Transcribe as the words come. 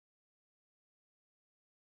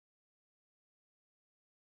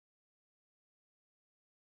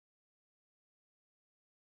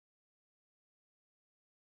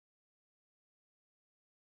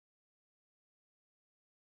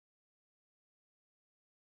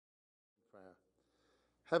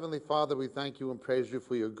Heavenly Father, we thank you and praise you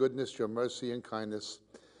for your goodness, your mercy, and kindness,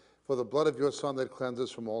 for the blood of your Son that cleanses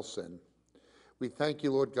from all sin. We thank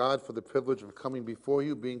you, Lord God, for the privilege of coming before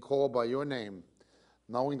you, being called by your name,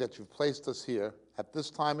 knowing that you've placed us here at this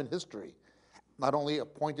time in history, not only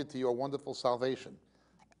appointed to your wonderful salvation,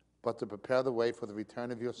 but to prepare the way for the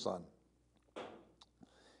return of your Son.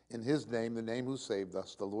 In his name, the name who saved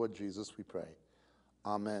us, the Lord Jesus, we pray.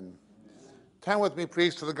 Amen. Turn with me,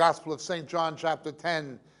 please, to the Gospel of St. John, chapter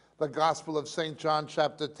 10. The Gospel of St. John,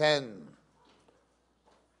 chapter 10.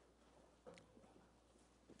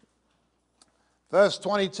 Verse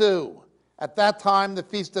 22. At that time, the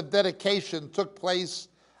Feast of Dedication took place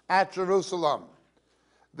at Jerusalem.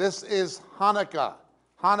 This is Hanukkah.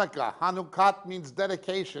 Chanukah means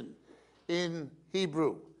dedication in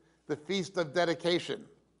Hebrew. The Feast of Dedication.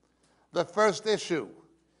 The first issue,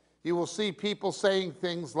 you will see people saying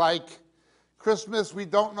things like, Christmas, we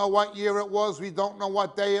don't know what year it was, we don't know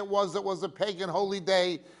what day it was a pagan holy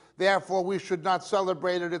day, therefore we should not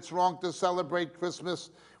celebrate it, it's wrong to celebrate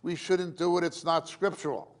Christmas, we shouldn't do it, it's not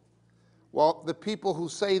scriptural. Well, the people who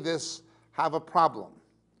say this have a problem.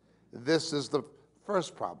 This is the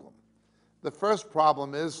first problem. The first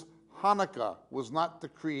problem is Hanukkah was not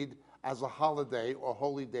decreed as a holiday or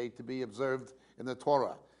holy day to be observed in the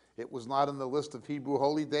Torah. It was not in the list of Hebrew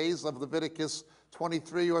holy days of Leviticus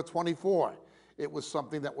 23 or 24. It was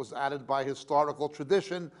something that was added by historical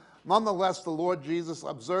tradition. Nonetheless, the Lord Jesus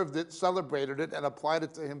observed it, celebrated it, and applied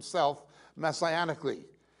it to himself messianically.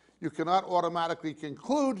 You cannot automatically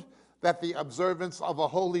conclude that the observance of a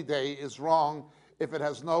holy day is wrong if it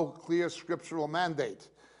has no clear scriptural mandate.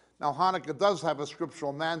 Now, Hanukkah does have a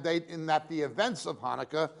scriptural mandate in that the events of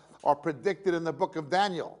Hanukkah are predicted in the book of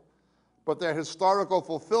Daniel, but their historical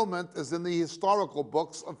fulfillment is in the historical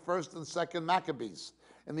books of 1st and 2nd Maccabees,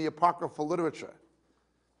 in the Apocryphal literature.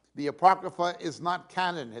 The Apocrypha is not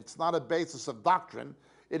canon. It's not a basis of doctrine.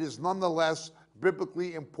 It is nonetheless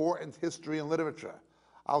biblically important history and literature.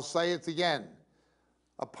 I'll say it again.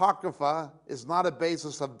 Apocrypha is not a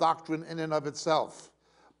basis of doctrine in and of itself,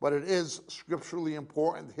 but it is scripturally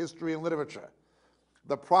important history and literature.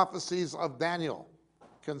 The prophecies of Daniel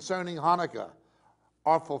concerning Hanukkah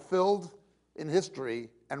are fulfilled in history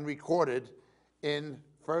and recorded in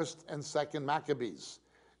 1st and 2nd Maccabees.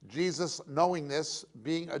 Jesus, knowing this,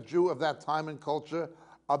 being a Jew of that time and culture,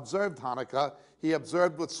 observed Hanukkah. He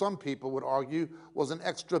observed what some people would argue was an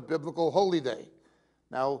extra biblical holy day.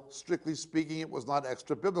 Now, strictly speaking, it was not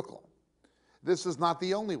extra biblical. This is not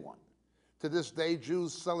the only one. To this day,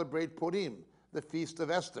 Jews celebrate Purim, the Feast of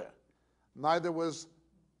Esther. Neither was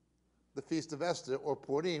the Feast of Esther or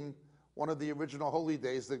Purim one of the original holy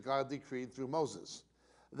days that God decreed through Moses.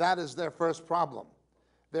 That is their first problem.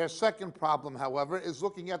 Their second problem, however, is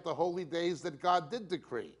looking at the holy days that God did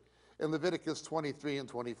decree in Leviticus 23 and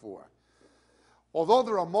 24. Although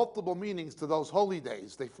there are multiple meanings to those holy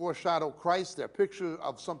days, they foreshadow Christ, they're a picture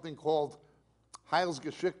of something called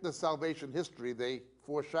Heilsgeschichte, salvation history. They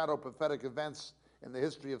foreshadow prophetic events in the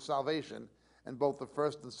history of salvation and both the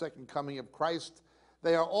first and second coming of Christ.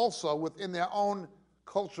 They are also within their own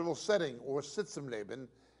cultural setting, or Sitzumleben,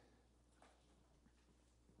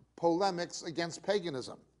 polemics against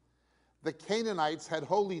paganism. The Canaanites had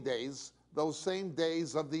holy days, those same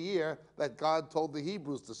days of the year that God told the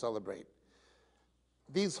Hebrews to celebrate.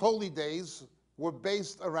 These holy days were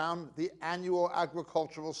based around the annual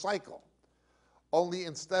agricultural cycle. Only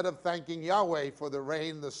instead of thanking Yahweh for the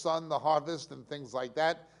rain, the sun, the harvest, and things like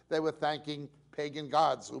that, they were thanking pagan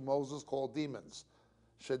gods who Moses called demons.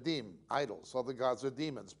 Shadim, idols. Other gods are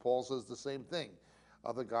demons. Paul says the same thing.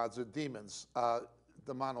 Other gods are demons.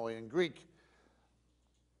 Demonoi in Greek.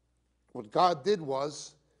 What God did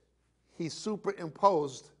was he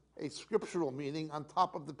superimposed a scriptural meaning on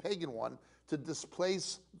top of the pagan one to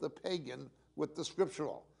displace the pagan with the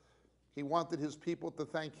scriptural. He wanted his people to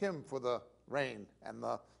thank him for the rain and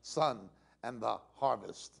the sun and the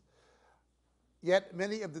harvest. Yet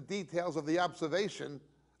many of the details of the observation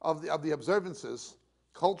of the observances,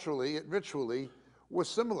 culturally and ritually, were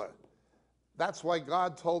similar. That's why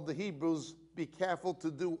God told the Hebrews, be careful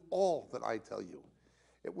to do all that I tell you.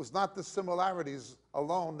 It was not the similarities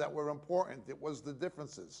alone that were important. It was the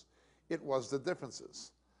differences. It was the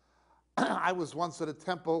differences. I was once at a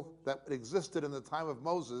temple that existed in the time of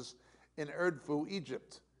Moses in Erdfu,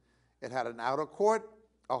 Egypt. It had an outer court,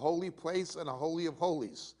 a holy place, and a holy of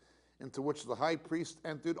holies, into which the high priest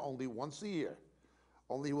entered only once a year.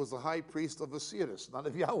 Only he was the high priest of Osiris, not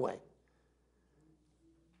of Yahweh.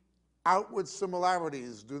 Outward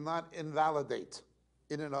similarities do not invalidate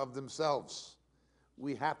in and of themselves.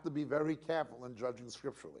 We have to be very careful in judging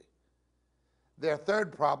scripturally. Their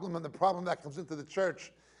third problem, and the problem that comes into the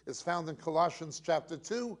church, is found in Colossians chapter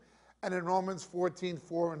 2 and in Romans 14,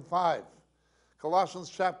 4 and 5. Colossians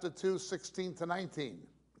chapter 2, 16 to 19.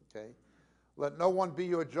 Okay? Let no one be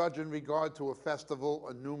your judge in regard to a festival,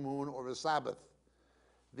 a new moon, or a Sabbath.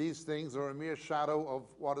 These things are a mere shadow of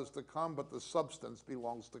what is to come, but the substance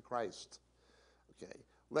belongs to Christ. Okay?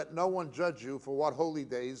 Let no one judge you for what holy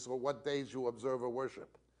days or what days you observe or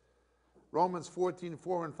worship. Romans 14,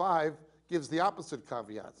 4 and 5 gives the opposite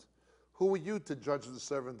caveat. Who are you to judge the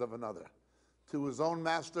servant of another? To his own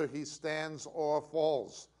master he stands or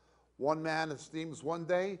falls. One man esteems one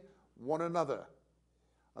day, one another.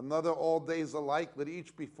 Another all days alike, let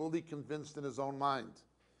each be fully convinced in his own mind.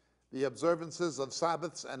 The observances of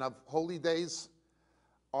Sabbaths and of holy days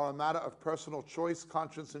are a matter of personal choice,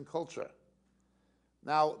 conscience, and culture.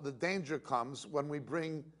 Now, the danger comes when we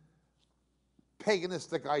bring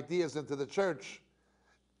paganistic ideas into the church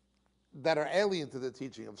that are alien to the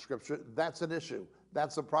teaching of Scripture. That's an issue.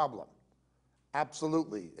 That's a problem.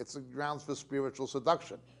 Absolutely. It's a grounds for spiritual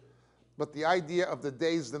seduction. But the idea of the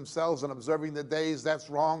days themselves and observing the days, that's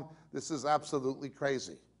wrong. This is absolutely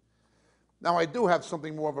crazy. Now, I do have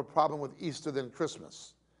something more of a problem with Easter than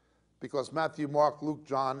Christmas, because Matthew, Mark, Luke,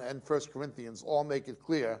 John, and 1 Corinthians all make it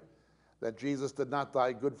clear that Jesus did not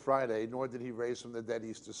die Good Friday, nor did he raise from the dead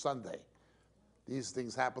Easter Sunday. These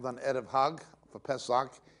things happened on Erev Hag for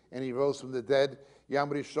Pesach, and he rose from the dead Yom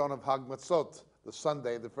Rishon of Hag Matzot, the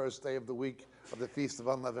Sunday, the first day of the week of the Feast of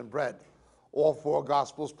Unleavened Bread. All four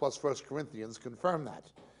Gospels plus 1 Corinthians confirm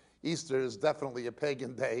that. Easter is definitely a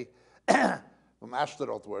pagan day from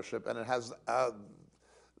Ashtaroth worship, and it has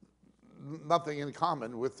nothing in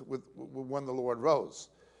common with when the Lord rose.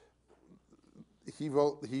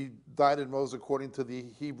 He died and rose according to the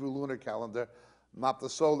Hebrew lunar calendar, not the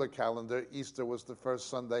solar calendar. Easter was the first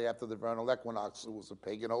Sunday after the vernal equinox. It was a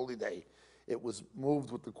pagan holy day. It was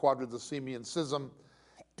moved with the Quadridecimian schism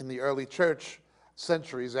in the early church,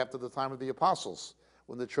 centuries after the time of the apostles,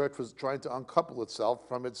 when the church was trying to uncouple itself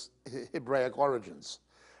from its Hebraic origins.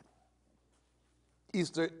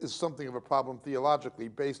 Easter is something of a problem theologically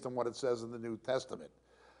based on what it says in the New Testament.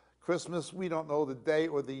 Christmas, we don't know the day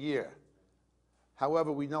or the year.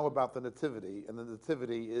 However, we know about the Nativity, and the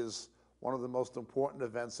Nativity is one of the most important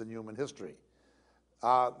events in human history.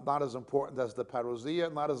 Not as important as the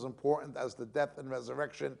parousia, not as important as the death and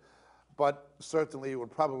resurrection, but certainly it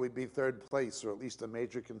would probably be third place, or at least a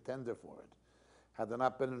major contender for it. Had there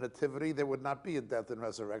not been a Nativity, there would not be a death and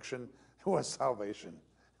resurrection, or salvation,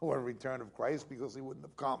 or a return of Christ, because he wouldn't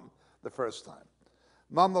have come the first time.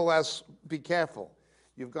 Nonetheless, be careful.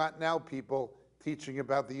 You've got now people teaching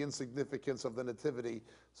about the insignificance of the Nativity,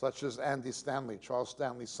 such as Andy Stanley, Charles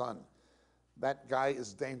Stanley's son. That guy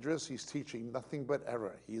is dangerous. He's teaching nothing but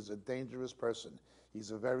error. He is a dangerous person.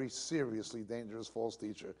 He's a very seriously dangerous false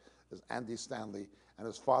teacher, is Andy Stanley, and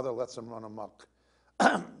his father lets him run amok.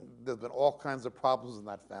 There's been all kinds of problems in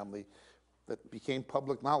that family that became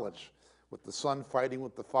public knowledge, with the son fighting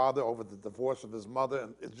with the father over the divorce of his mother,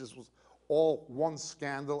 and it just was all one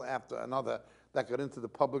scandal after another that got into the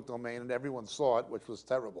public domain, and everyone saw it, which was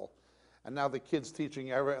terrible. And now the kid's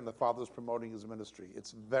teaching error, and the father's promoting his ministry.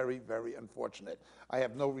 It's very, very unfortunate. I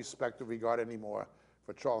have no respect or regard anymore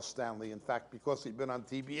for Charles Stanley. In fact, because he'd been on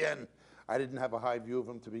TBN, I didn't have a high view of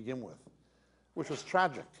him to begin with, which was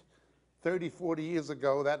tragic. 30, 40 years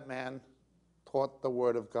ago, that man taught the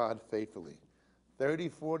Word of God faithfully. 30,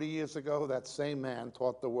 40 years ago, that same man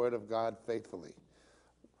taught the Word of God faithfully.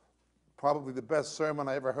 Probably the best sermon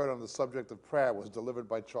I ever heard on the subject of prayer was delivered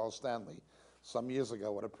by Charles Stanley some years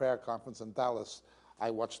ago at a prayer conference in Dallas.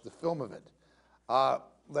 I watched the film of it.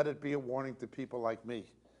 Let it be a warning to people like me.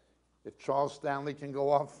 If Charles Stanley can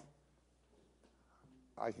go off,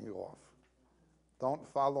 I can go off. Don't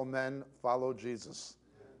follow men, follow Jesus.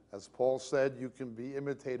 As Paul said, you can be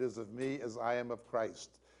imitators of me as I am of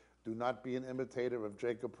Christ. Do not be an imitator of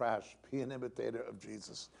Jacob PRASCH. Be an imitator of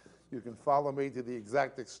Jesus. You can follow me to the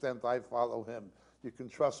exact extent I follow him. You can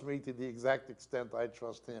trust me to the exact extent I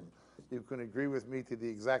trust him. You can agree with me to the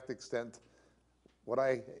exact extent what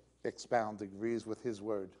I expound agrees with his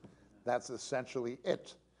word. That's essentially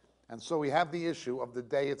it. And so we have the issue of the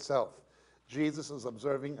day itself. Jesus is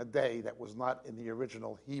observing a day that was not in the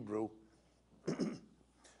original Hebrew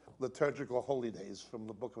liturgical holy days from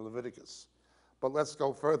the book of Leviticus. But let's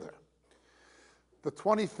go further. The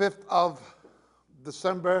 25th of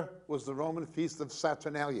December was the Roman feast of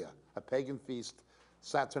Saturnalia, a pagan feast,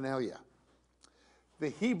 Saturnalia. The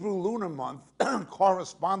Hebrew lunar month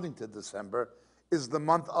corresponding to December is the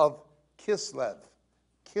month of Kislev.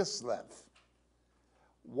 Kislev.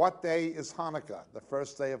 What day is Hanukkah, the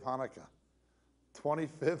first day of Hanukkah?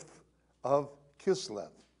 25th of Kislev.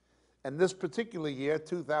 And this particular year,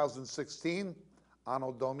 2016,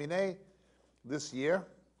 Anno Domini, this year,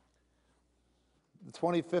 the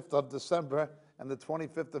 25th of December and the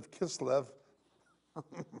 25th of Kislev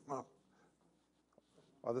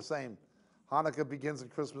are the same. Hanukkah begins on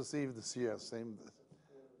Christmas Eve this year. Same,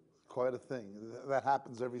 quite a thing. That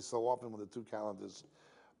happens every so often when the two calendars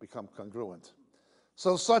become congruent.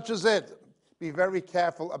 So such is it. Be very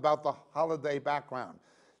careful about the holiday background.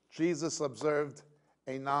 Jesus observed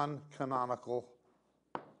a non-canonical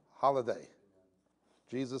holiday.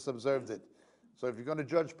 Jesus observed it. So if you're going to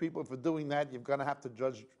judge people for doing that, you're going to have to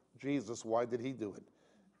judge Jesus. Why did he do it?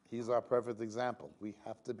 He's our perfect example. We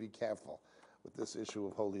have to be careful with this issue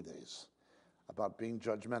of holy days, about being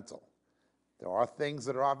judgmental. There are things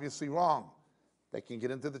that are obviously wrong. They can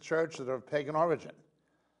get into the church that are of pagan origin.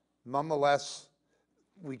 Nonetheless,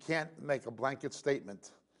 we can't make a blanket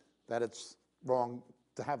statement that it's wrong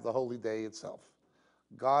to have the holy day itself.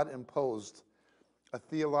 God imposed a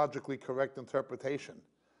theologically correct interpretation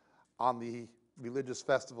on the religious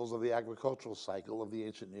festivals of the agricultural cycle of the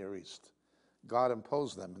ancient Near East. God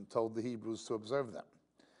imposed them and told the Hebrews to observe them.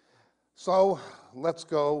 So let's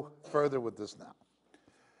go further with this now.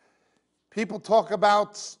 People talk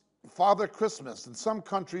about Father Christmas. In some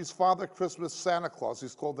countries, Father Christmas, Santa Claus,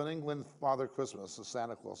 he's called in England Father Christmas, the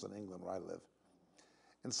Santa Claus in England where I live.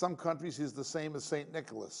 In some countries, he's the same as St.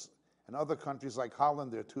 Nicholas. In other countries like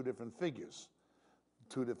Holland, there are two different figures,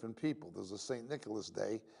 two different people. There's a St. Nicholas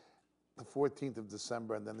Day, the 14th of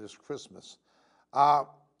December, and then there's Christmas.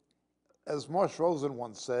 As Marsh Rosen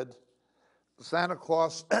once said, Santa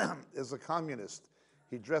Claus is a communist.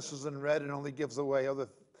 He dresses in red and only gives away other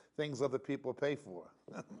things other people pay for.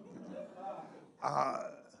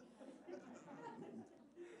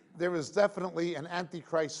 There is definitely an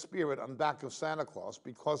antichrist spirit on back of Santa Claus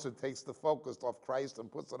because it takes the focus off Christ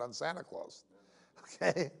and puts it on Santa Claus.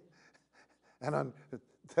 Okay? And it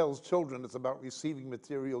tells children it's about receiving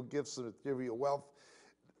material gifts and material wealth.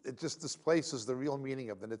 It just displaces the real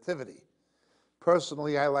meaning of the Nativity.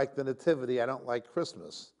 Personally, I like the Nativity. I don't like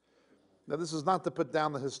Christmas. Now, this is not to put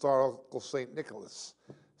down the historical St. Nicholas.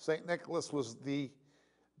 St. Nicholas was the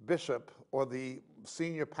bishop or the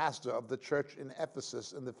senior pastor of the church in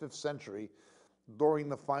Ephesus in the 5th century during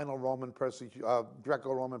the final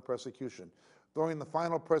Greco-Roman persecution. During the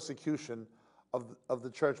final persecution of the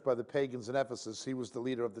church by the pagans in Ephesus, he was the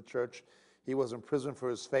leader of the church. He was in prison for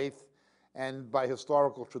his faith, and by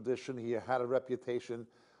historical tradition, he had a reputation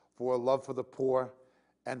for love for the poor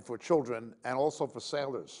and for children, and also for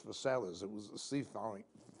sailors. It was a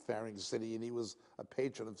seafaring city, and he was a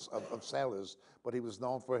patron of sailors, but he was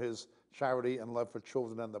known for his charity and love for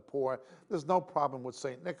children and the poor. There's no problem with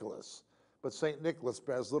St. Nicholas, but St. Nicholas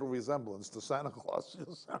bears little resemblance to Santa Claus.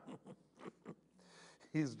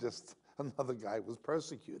 He's just another guy who was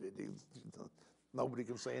persecuted. Nobody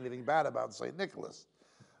can say anything bad about St. Nicholas.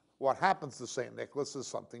 What happens to St. Nicholas is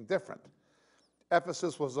something different.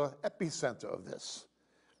 Ephesus was an epicenter of this.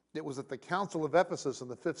 It was at the Council of Ephesus in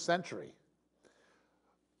the 5th century,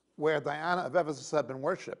 where Diana of Ephesus had been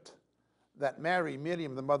worshipped, that Mary,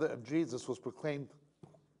 Miriam, the mother of Jesus, was proclaimed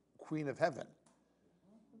Queen of Heaven.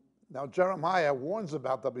 Now, Jeremiah warns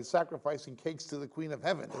about they'll be sacrificing cakes to the Queen of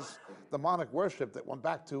Heaven. This demonic worship that went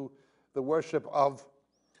back to the worship of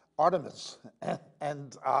Artemis,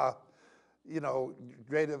 and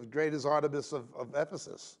great is Artemis of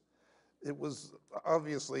Ephesus. It was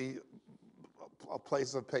obviously a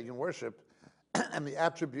place of pagan worship, and the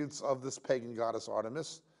attributes of this pagan goddess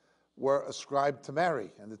Artemis were ascribed to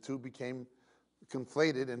Mary, and the two became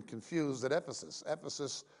conflated and confused at Ephesus.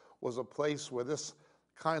 Ephesus was a place where this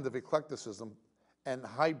kind of eclecticism and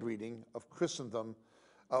hybriding of Christendom,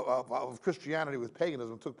 of Christianity with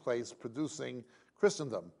paganism took place, producing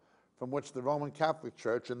Christendom, from which the Roman Catholic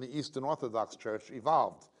Church and the Eastern Orthodox Church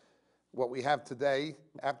evolved. What we have today,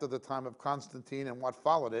 after the time of Constantine and what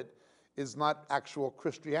followed it, is not actual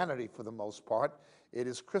Christianity for the most part. It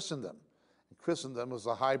is Christendom. And Christendom was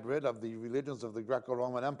a hybrid of the religions of the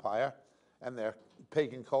Greco-Roman Empire and their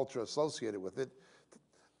pagan culture associated with it,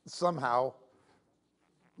 somehow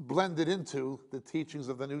blended into the teachings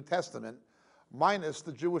of the New Testament, minus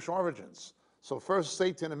the Jewish origins. So first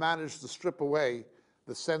Satan managed to strip away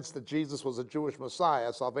the sense that Jesus was a Jewish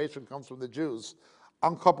Messiah, salvation comes from the Jews,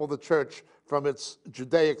 uncouple the church from its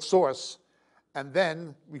Judaic source, and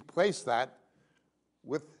then replace that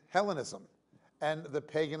with Hellenism and the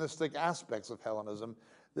paganistic aspects of Hellenism.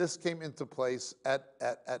 This came into place at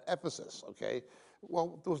Ephesus, okay?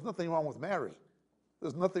 Well, there was nothing wrong with Mary.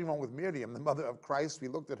 There's nothing wrong with Miriam, the mother of Christ. We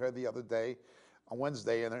looked at her the other day, on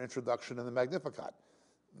Wednesday, in her introduction in the Magnificat.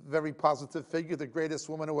 Very positive figure, the greatest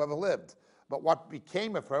woman who ever lived. But what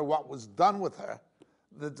became of her, what was done with her,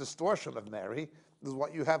 the distortion of Mary, is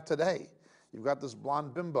what you have today. You've got this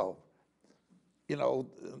blonde bimbo,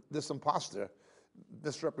 this imposter,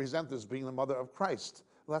 misrepresented as being the mother of Christ.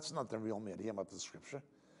 Well, that's not the real medium of the scripture.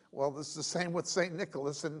 Well, this is the same with St.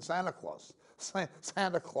 Nicholas and Santa Claus.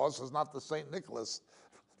 Santa Claus is not the St. Nicholas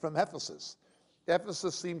from Ephesus.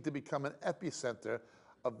 Ephesus seemed to become an epicenter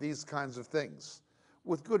of these kinds of things,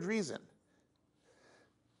 with good reason.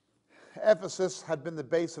 Ephesus had been the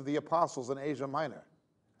base of the apostles in Asia Minor.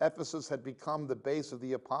 Ephesus had become the base of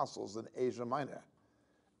the apostles in Asia Minor.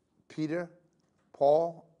 Peter,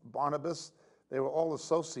 Paul, Barnabas, they were all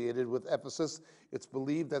associated with Ephesus. It's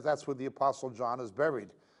believed that that's where the Apostle John is buried.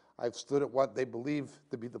 I've stood at what they believe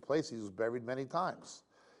to be the place he was buried many times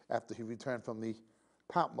after he returned from the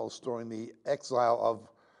Patmos during the exile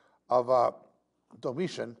of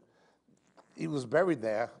Domitian. He was buried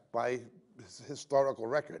there by historical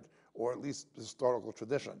record, or at least historical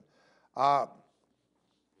tradition.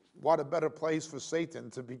 What a better place for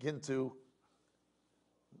Satan to begin to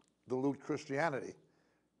dilute Christianity,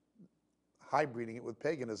 hybriding it with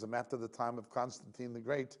paganism after the time of Constantine the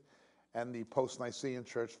Great and the post-Nicene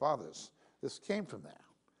church fathers. This came from there.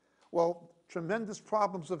 Well, tremendous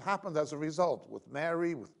problems have happened as a result with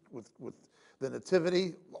Mary, with the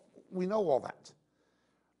Nativity. We know all that.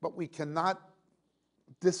 But we cannot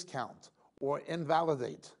discount or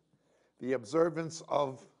invalidate the observance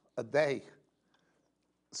of a day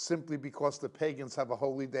simply because the pagans have a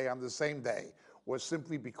holy day on the same day, or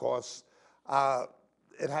simply because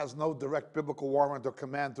it has no direct biblical warrant or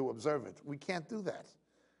command to observe it. We can't do that.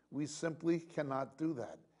 We simply cannot do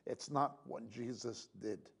that. It's not what Jesus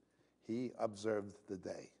did. He observed the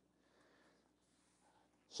day.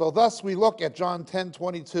 So thus we look at John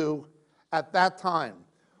 10:22. At that time,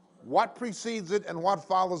 what precedes it and what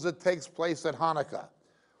follows it takes place at Hanukkah.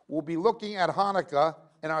 We'll be looking at Hanukkah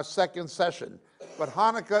in our second session. But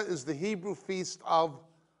Hanukkah is the Hebrew feast of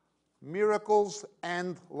miracles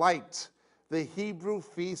and light. The Hebrew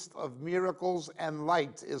feast of miracles and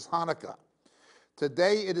light is Hanukkah.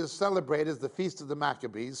 Today it is celebrated as the Feast of the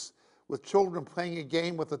Maccabees, with children playing a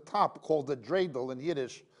game with a top called the dreidel in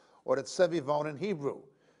Yiddish, or the tsevivon in Hebrew,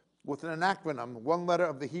 with an acronym, one letter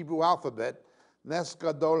of the Hebrew alphabet, Nes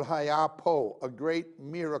Gadol Haya Po, a great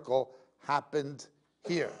miracle happened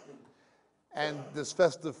here. And there's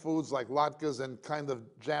festive foods like latkes and kind of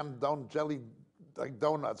jelly like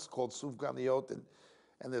donuts called sufganiyot,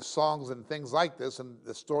 and there's songs and things like this, and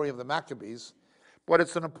the story of the Maccabees. But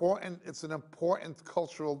it's an important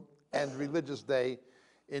cultural and religious day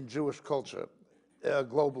in Jewish culture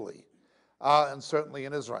globally, and certainly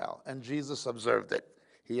in Israel. And Jesus observed it.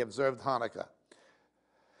 He observed Hanukkah.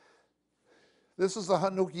 This is a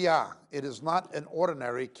Chanukah. It is not an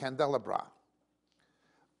ordinary candelabra.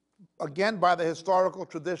 Again, by the historical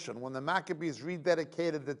tradition, when the Maccabees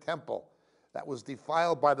rededicated the temple that was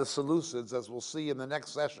defiled by the Seleucids, as we'll see in the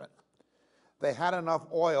next session, they had enough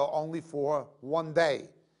oil only for one day.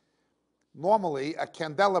 Normally, a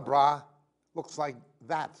candelabra looks like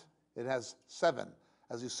that. It has 7,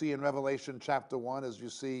 as you see in Revelation chapter 1, as you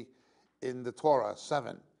see in the Torah,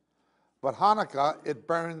 7. But Hanukkah, it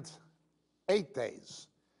burned 8 days.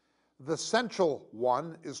 The central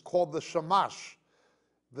one is called the shamash,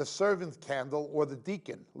 the servant candle, or the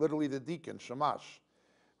deacon, literally the deacon, shamash.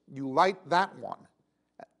 You light that one.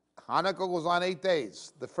 Hanukkah goes on 8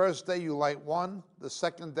 days. The first day you light 1, the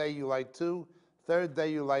second day you light 2, third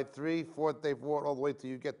day you light 3, fourth day 4, all the way till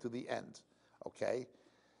you get to the end, okay?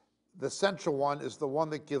 The central one is the one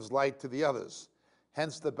that gives light to the others.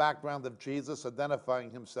 Hence the background of Jesus identifying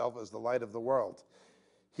himself as the light of the world.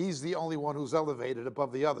 He's the only one who's elevated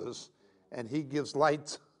above the others, and he gives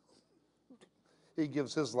light. He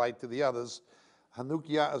gives his light to the others.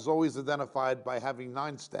 Chanukah is always identified by having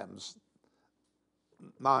 9 stems,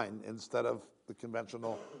 9 instead of the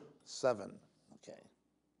conventional 7. Okay.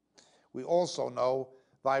 We also know,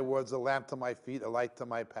 thy word's a lamp to my feet, a light to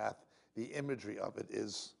my path. The imagery of it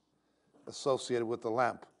is associated with the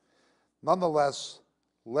lamp. Nonetheless,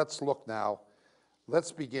 let's look now.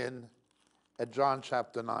 Let's begin at John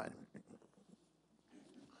chapter 9.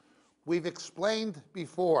 We've explained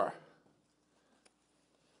before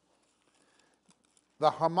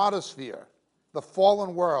the harmatosphere, the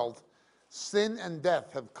fallen world. Sin and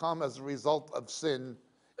death have come as a result of sin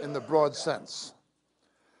in the broad sense.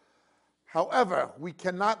 However, we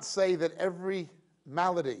cannot say that every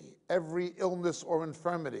malady, every illness or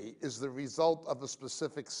infirmity is the result of a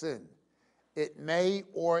specific sin. It may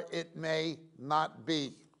or it may not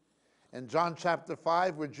be. In John chapter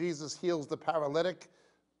 5, where Jesus heals the paralytic,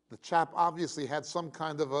 The chap obviously had some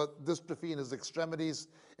kind of a dystrophy in his extremities.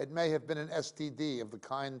 It may have been an STD of the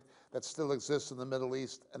kind that still exists in the Middle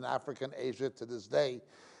East and Africa and Asia to this day,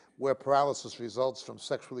 where paralysis results from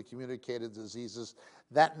sexually communicated diseases.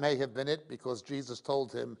 That may have been it, because Jesus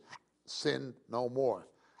told him, sin no more,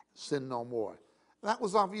 sin no more. That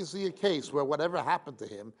was obviously a case where whatever happened to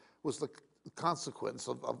him was the consequence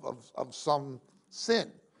of some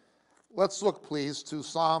sin. Let's look, please, to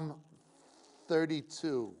Psalm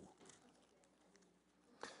 32.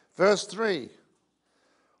 Verse 3,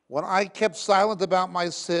 when I kept silent about my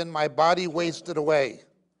sin, my body wasted away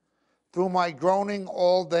through my groaning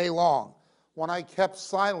all day long. When I kept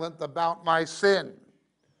silent about my sin.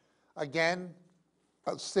 Again,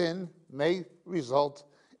 a sin may result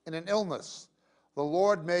in an illness. The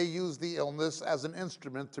Lord may use the illness as an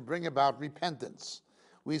instrument to bring about repentance.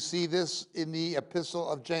 We see this in the epistle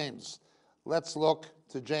of James. Let's look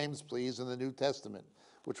to James, please, in the New Testament,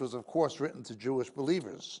 which was, of course, written to Jewish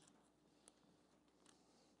believers.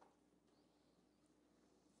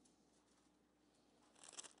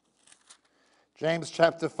 James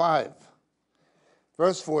chapter 5,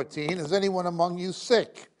 verse 14, is anyone among you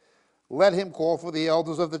sick? Let him call for the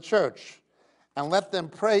elders of the church, and let them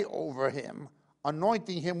pray over him,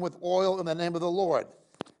 anointing him with oil in the name of the Lord.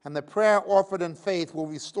 And the prayer offered in faith will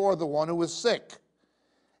restore the one who is sick,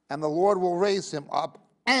 and the Lord will raise him up,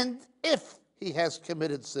 and if he has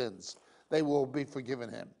committed sins, they will be forgiven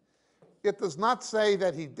him. It does not say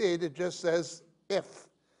that he did, it just says if.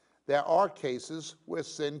 There are cases where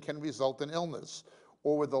sin can result in illness,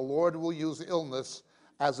 or where the Lord will use illness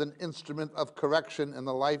as an instrument of correction in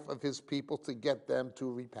the life of his people to get them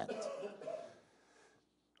to repent.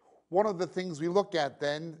 One of the things we look at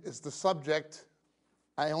then is the subject,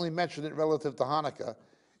 I only mentioned it relative to Hanukkah,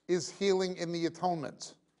 is healing in the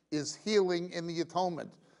atonement. Is healing in the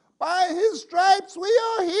atonement. By his stripes we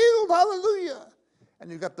are healed, hallelujah.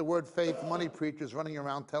 And you've got the word faith, money preachers running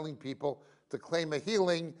around telling people to claim a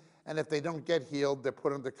healing, and if they don't get healed, they're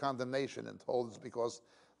put under condemnation and told it's because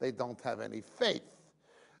they don't have any faith.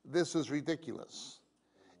 This is ridiculous.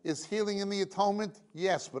 Is healing in the atonement?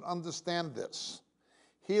 Yes, but understand this.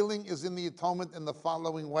 Healing is in the atonement in the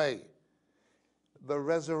following way. The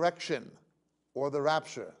resurrection or the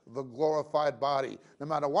rapture, the glorified body. No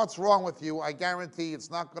matter what's wrong with you, I guarantee it's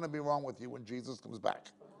not going to be wrong with you when Jesus comes back.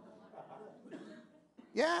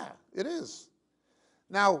 Yeah, it is.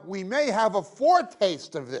 Now, we may have a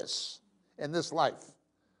foretaste of this in this life.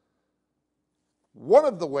 One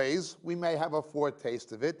of the ways we may have a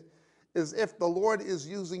foretaste of it is if the Lord is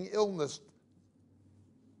using illness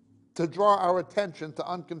to draw our attention to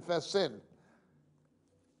unconfessed sin,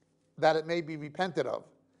 that it may be repented of.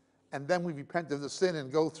 And then we repent of the sin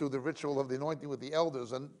and go through the ritual of the anointing with the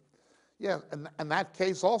elders. And yeah, in that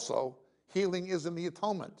case also, healing is in the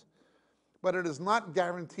atonement. But it is not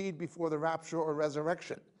guaranteed before the rapture or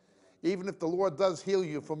resurrection. Even if the Lord does heal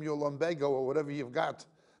you from your lumbago or whatever you've got,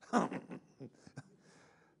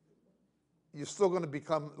 you're still going to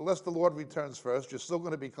become, unless the Lord returns first, you're still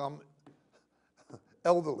going to become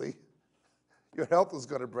elderly. Your health is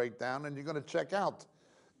going to break down and you're going to check out.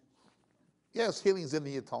 Yes, healing's in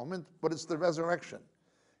the atonement, but it's the resurrection.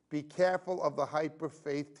 Be careful of the hyper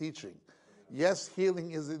faith teaching. Yes,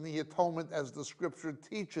 healing is in the atonement as the scripture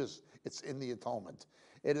teaches it's in the atonement.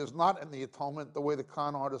 It is not in the atonement the way the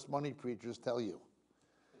con artist money preachers tell you.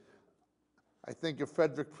 I think of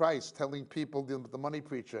Frederick Price telling people, the money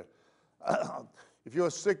preacher, if you're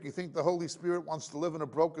sick, you think the Holy Spirit wants to live in a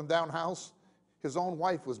broken down house? His own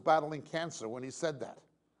wife was battling cancer when he said that.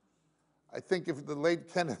 I think of the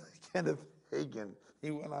late Kenneth Hagin. He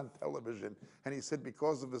went on television and he said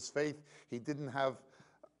because of his faith, he didn't have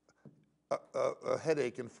a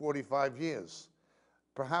headache in 45 years.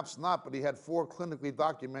 Perhaps not, but he had 4 clinically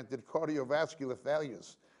documented cardiovascular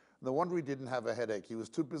failures. No wonder he didn't have a headache. He was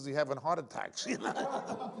too busy having heart attacks. You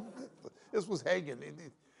know? This was Hagin.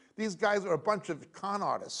 These guys are a bunch of con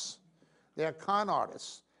artists. They're con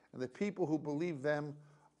artists. And the people who believe them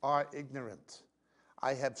are ignorant.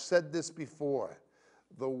 I have said this before.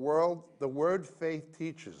 The word faith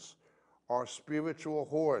teachers are spiritual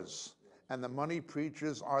whores, and the money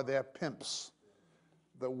preachers are their pimps.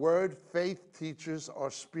 The word faith teachers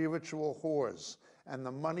are spiritual whores, and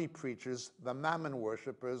the money preachers, the mammon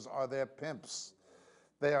worshipers, are their pimps.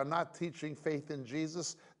 They are not teaching faith in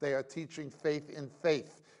Jesus, they are teaching faith in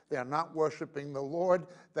faith. They are not worshiping the Lord,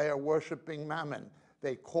 they are worshiping mammon.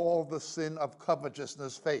 They call the sin of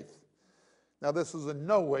covetousness faith. Now, this is in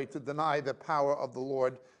no way to deny the power of the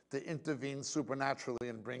Lord to intervene supernaturally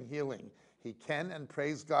and bring healing. He can, and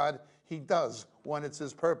praise God, he does when it's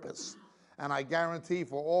his purpose. And I guarantee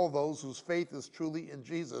for all those whose faith is truly in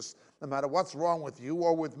Jesus, no matter what's wrong with you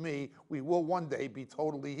or with me, we will one day be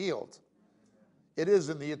totally healed. It is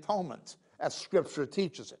in the atonement, as Scripture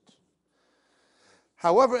teaches it.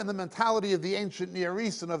 However, in the mentality of the ancient Near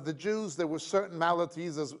East and of the Jews, there were certain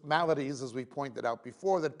maladies, as we pointed out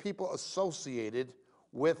before, that people associated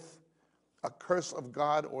with a curse of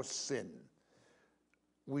God or sin.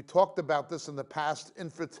 We talked about this in the past.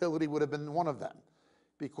 Infertility would have been one of them,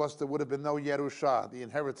 because there would have been no Yerusha, the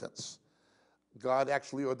inheritance. God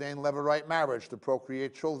actually ordained levirate marriage to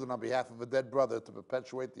procreate children on behalf of a dead brother to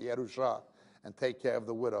perpetuate the Yerusha and take care of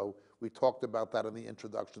the widow. We talked about that in the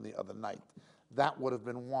introduction the other night. That would have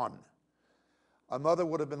been one. Another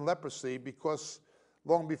would have been leprosy, because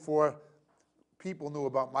long before people knew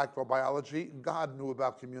about microbiology, God knew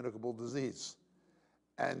about communicable disease.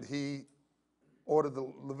 And he ordered the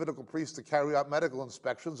Levitical priests to carry out medical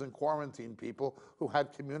inspections and quarantine people who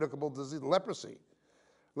had communicable disease, leprosy.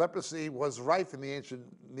 Leprosy was rife in the ancient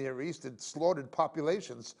Near East. It slaughtered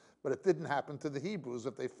populations, but it didn't happen to the Hebrews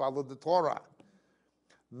if they followed the Torah.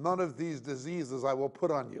 None of these diseases I will put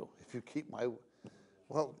on you if you keep my...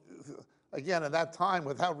 Well, again, at that time,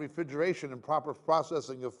 without refrigeration and proper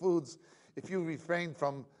processing of foods, if you refrained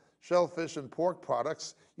from shellfish and pork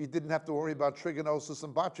products, you didn't have to worry about trichinosis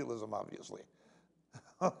and botulism, obviously.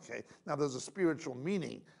 Okay, now there's a spiritual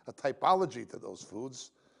meaning, a typology to those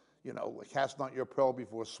foods. You know, cast not your pearl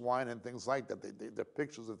before swine and things like that. They're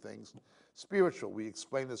pictures of things spiritual. We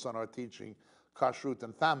explain this on our teaching, kashrut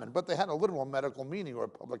and famine. But they had a literal medical meaning or a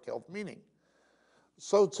public health meaning.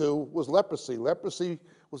 So too was leprosy. Leprosy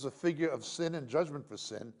was a figure of sin and judgment for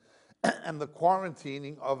sin. And the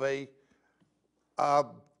quarantining of a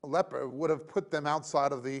leper would have put them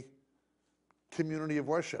outside of the community of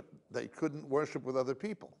worship. They couldn't worship with other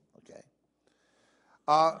people, okay?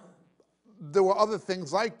 There were other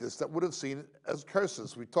things like this that would have seen as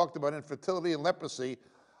curses. We talked about infertility and leprosy.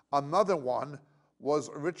 Another one was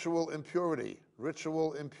ritual impurity.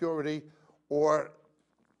 Ritual impurity, or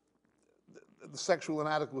the sexual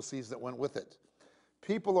inadequacies that went with it.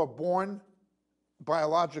 People are born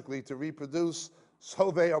biologically to reproduce, so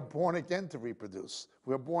they are born again to reproduce.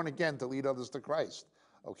 We're born again to lead others to Christ,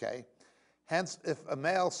 okay? Hence, if a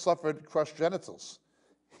male suffered crushed genitals,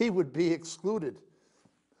 he would be excluded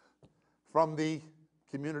from the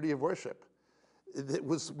community of worship. It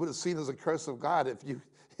would have seen as a curse of God if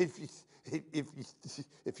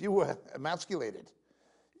you were emasculated.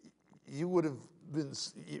 You would have been,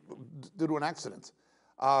 due to an accident,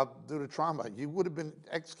 due to trauma, you would have been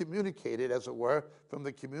excommunicated, as it were, from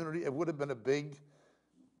the community. It would have been a big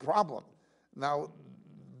problem. Now,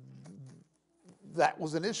 that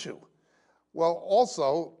was an issue. Well,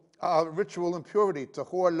 also, ritual impurity,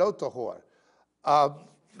 tahor, lo tahor,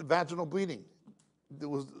 vaginal bleeding.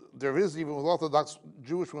 There is, even with Orthodox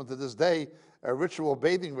Jewish women to this day, a ritual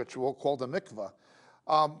bathing ritual called a mikvah.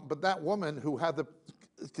 But that woman who had the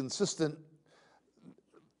consistent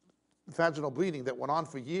vaginal bleeding that went on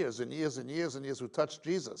for years and years and years and years, who touched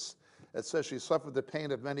Jesus, it says she suffered the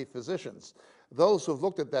pain of many physicians. Those who have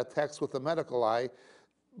looked at that text with the medical eye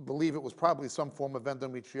believe it was probably some form of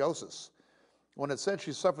endometriosis. When it said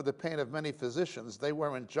she suffered the pain of many physicians, they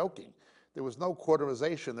weren't joking. There was no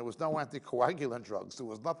cauterization. There was no anticoagulant drugs. There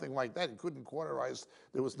was nothing like that. You couldn't cauterize.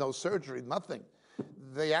 There was no surgery, nothing.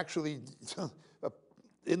 They actually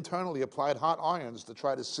internally applied hot irons to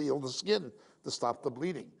try to seal the skin to stop the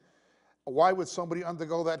bleeding. Why would somebody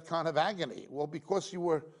undergo that kind of agony? Well, because you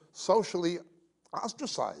were socially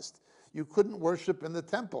ostracized. You couldn't worship in the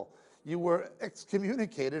temple. You were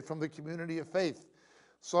excommunicated from the community of faith.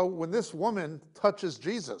 So when this woman touches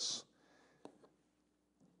Jesus,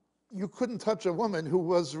 you couldn't touch a woman who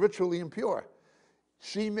was ritually impure.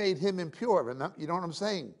 She made him impure, and you know what I'm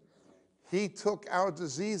saying? He took our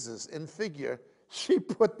diseases in figure. She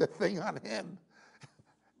put the thing on him,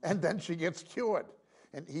 and then she gets cured.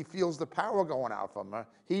 And he feels the power going out from her.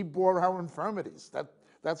 He bore our infirmities.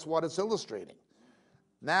 That's what it's illustrating.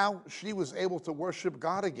 Now she was able to worship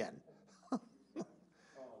God again.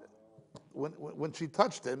 When she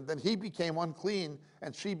touched him, then he became unclean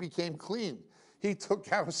and she became clean. He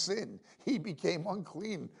took our sin. He became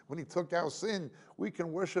unclean. When he took our sin, we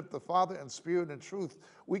can worship the Father in spirit and truth.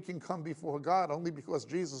 We can come before God only because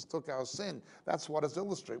Jesus took our sin. That's what it's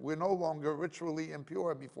illustrating. We're no longer ritually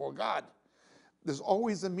impure before God. There's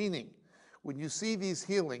always a meaning. When you see these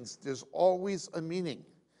healings, there's always a meaning.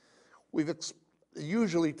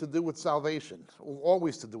 Usually to do with salvation,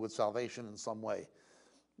 always to do with salvation in some way.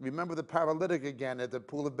 Remember the paralytic again at the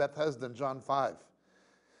pool of Bethesda in John 5.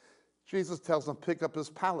 Jesus tells him, pick up his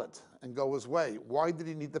pallet. and go his way. Why did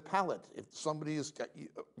he need the pallet? If somebody is,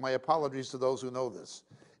 my apologies to those who know this,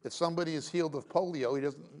 if somebody is healed of polio, he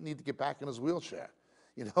doesn't need to get back in his wheelchair.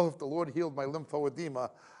 You know, if the Lord healed my lymphoedema,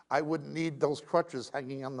 I wouldn't need those crutches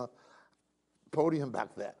hanging on the podium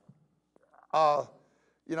back there.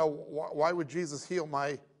 You know, why would Jesus heal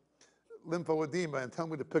my lymphoedema and tell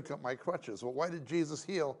me to pick up my crutches? Well, why did Jesus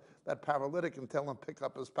heal that paralytic and tell him to pick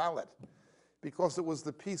up his pallet? Because it was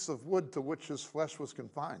the piece of wood to which his flesh was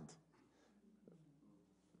confined.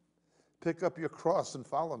 Pick up your cross and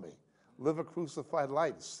follow me. Live a crucified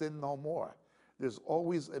life, sin no more. There's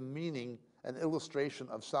always a meaning, an illustration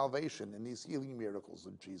of salvation in these healing miracles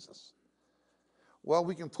of Jesus. Well,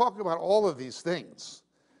 we can talk about all of these things,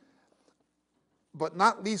 but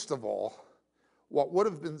not least of all, what would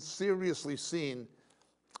have been seriously seen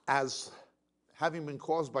as having been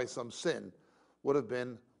caused by some sin would have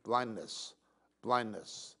been blindness.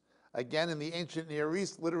 Blindness. Again, in the ancient Near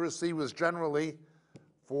East, literacy was generally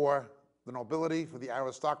for the nobility, for the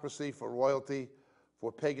aristocracy, for royalty,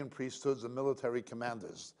 for pagan priesthoods and military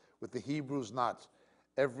commanders. With the Hebrews not.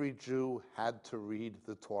 Every Jew had to read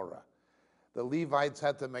the Torah. The Levites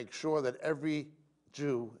had to make sure that every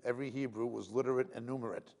Jew, every Hebrew was literate and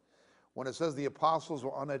numerate. When it says the apostles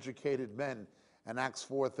were uneducated men in Acts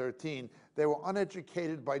 4:13, they were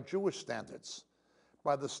uneducated by Jewish standards.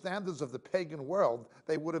 By the standards of the pagan world,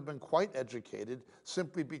 they would have been quite educated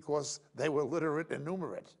simply because they were literate and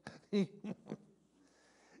numerate.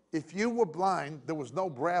 If you were blind, there was no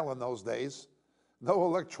Braille in those days, no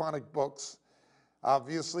electronic books.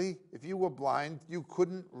 Obviously, if you were blind, you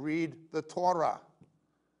couldn't read the Torah.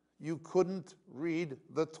 You couldn't read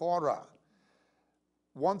the Torah.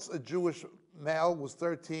 Once a Jewish male was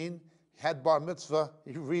 13, had bar mitzvah,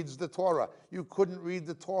 he reads the Torah. You couldn't read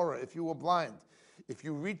the Torah if you were blind. If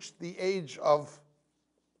you reached the age of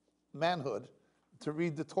manhood to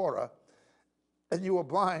read the Torah and you were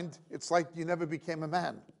blind, it's like you never became a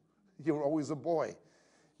man. You were always a boy.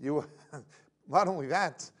 You were, not only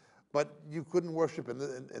that, but you couldn't worship in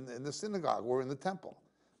the synagogue or in the temple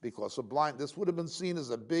because of blind. This would have been seen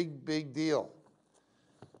as a big, big deal.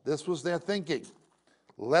 This was their thinking.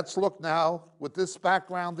 Let's look now with this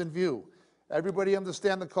background in view. Everybody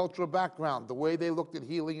understand the cultural background, the way they looked at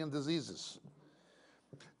healing and diseases.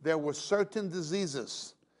 There were certain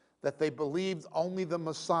diseases that they believed only the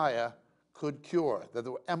Messiah could cure, that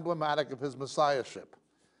were emblematic of his messiahship.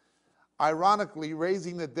 Ironically,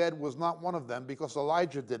 raising the dead was not one of them because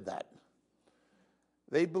Elijah did that.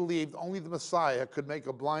 They believed only the Messiah could make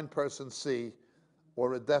a blind person see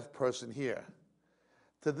or a deaf person hear.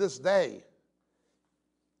 To this day,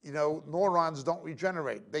 you know, neurons don't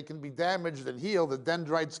regenerate. They can be damaged and healed. The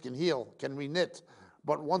dendrites can heal, can reknit.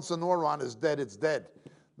 But once a neuron is dead, it's dead.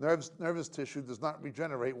 Nervous tissue does not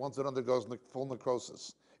regenerate once it undergoes full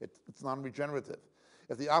necrosis. It's non-regenerative.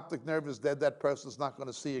 If the optic nerve is dead, that person's not going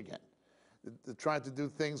to see again. They're trying to do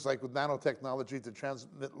things like with nanotechnology to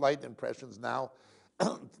transmit light impressions now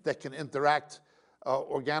that can interact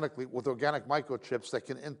organically with organic microchips that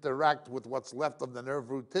can interact with what's left of the nerve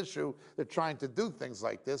root tissue. They're trying to do things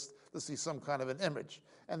like this to see some kind of an image.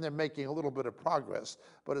 And they're making a little bit of progress.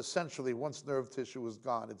 But essentially, once nerve tissue is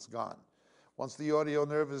gone, it's gone. Once the audio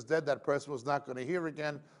nerve is dead, that person was not going to hear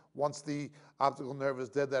again. Once the optical nerve is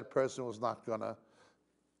dead, that person was not going to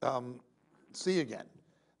see again.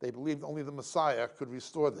 They believed only the Messiah could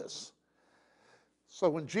restore this. So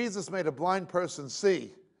when Jesus made a blind person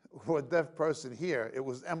see or a deaf person hear, it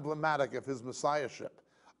was emblematic of his messiahship.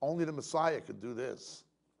 Only the Messiah could do this.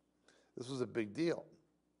 This was a big deal.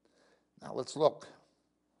 Now let's look.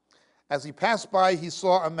 As he passed by, he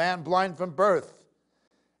saw a man blind from birth.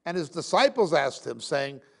 And his disciples asked him,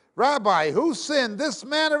 saying, Rabbi, who sinned, this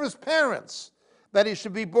man or his parents, that he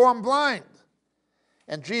should be born blind?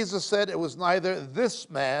 And Jesus said it was neither this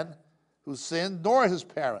man who sinned nor his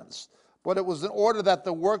parents, but it was in order that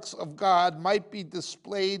the works of God might be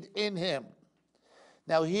displayed in him.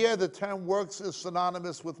 Now here the term works is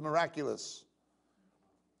synonymous with miraculous.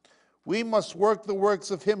 We must work the works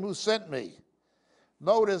of him who sent me.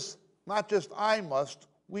 Notice, not just I must,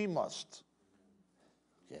 we must.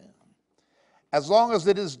 Okay. As long as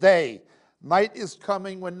it is day, night is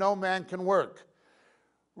coming when no man can work.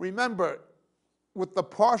 Remember, with the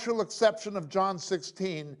partial exception of John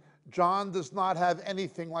 16, John does not have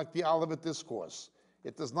anything like the Olivet Discourse.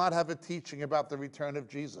 It does not have a teaching about the return of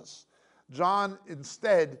Jesus. John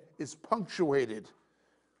instead is punctuated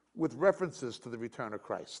with references to the return of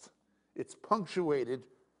Christ. It's punctuated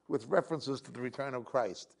with references to the return of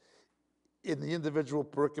Christ in the individual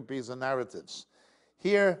pericopes and narratives.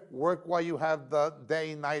 Here, work while you have the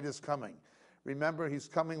day, night is coming. Remember, he's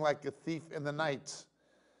coming like a thief in the night.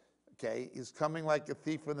 Okay, he's coming like a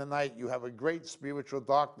thief in the night. You have a great spiritual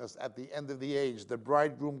darkness at the end of the age. The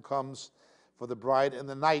bridegroom comes for the bride in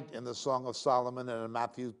the night in the Song of Solomon, and in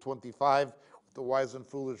Matthew 25, with the wise and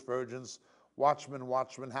foolish virgins. Watchman,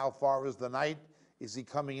 watchman, how far is the night? Is he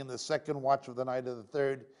coming in the second watch of the night or the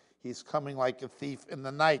third? He's coming like a thief in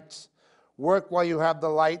the night. Work while you have the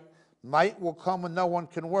light. Night will come when no one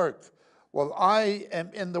can work. Well, I am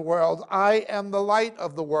in the world. I am the light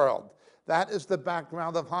of the world. That is the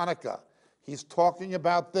background of Hanukkah. He's talking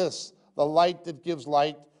about this, the light that gives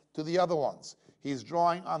light to the other ones. He's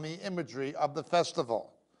drawing on the imagery of the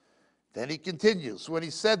festival. Then he continues. When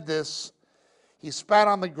he said this, he spat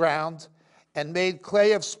on the ground and made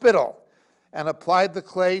clay of spittle and applied the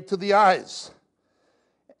clay to the eyes.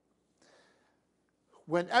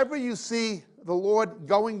 Whenever you see the Lord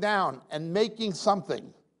going down and making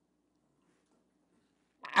something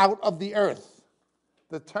out of the earth,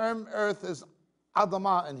 the term earth is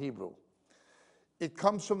Adamah in Hebrew. It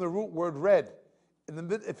comes from the root word red.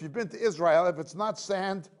 If you've been to Israel, if it's not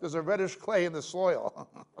sand, there's a reddish clay in the soil.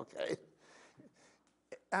 Okay?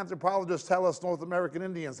 Anthropologists tell us North American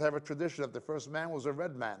Indians have a tradition that the first man was a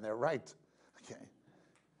red man. They're right. Okay.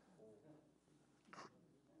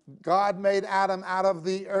 God made Adam out of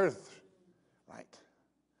the earth. Right.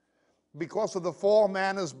 Because of the fall,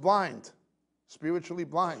 man is blind, spiritually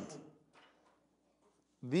blind.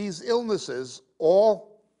 These illnesses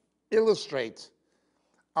all illustrate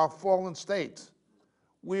our fallen state.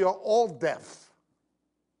 We are all deaf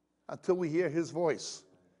until we hear his voice.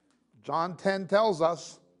 John 10 tells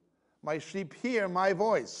us, my sheep hear my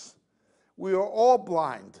voice. We are all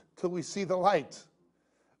blind till we see the light.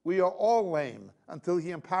 We are all lame until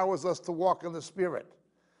he empowers us to walk in the Spirit.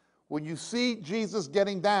 When you see Jesus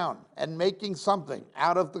getting down and making something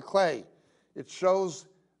out of the clay, it shows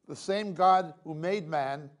the same God who made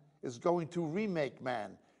man is going to remake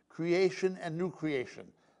man, creation and new creation.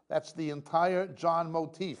 That's the entire John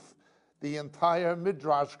motif, the entire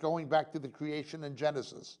midrash going back to the creation in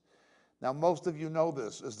Genesis. Now, most of you know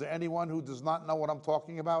this. Is there anyone who does not know what I'm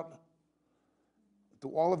talking about? Do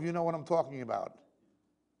all of you know what I'm talking about?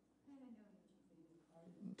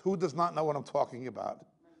 Who does not know what I'm talking about?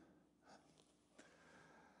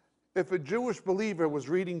 If a Jewish believer was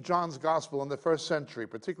reading John's gospel in the first century,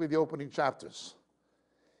 particularly the opening chapters,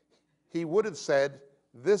 he would have said,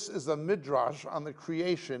 this is a midrash on the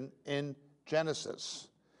creation in Genesis.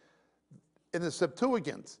 In the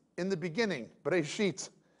Septuagint, in the beginning, Bereshit,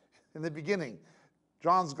 in the beginning,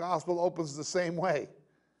 John's gospel opens the same way.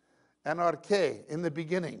 Anarche, in the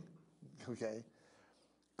beginning, okay?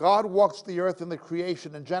 God walks the earth in the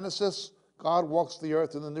creation in Genesis. God walks the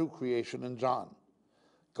earth in the new creation in John.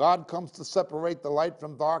 God comes to separate the light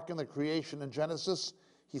from dark in the creation in Genesis.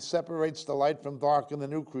 He separates the light from dark in the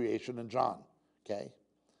new creation in John, okay?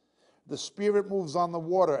 The Spirit moves on the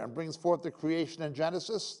water and brings forth the creation in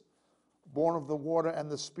Genesis, born of the water and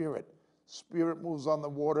the Spirit. Spirit moves on the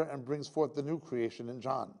water and brings forth the new creation in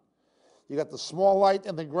John. You got the small light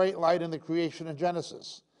and the great light in the creation in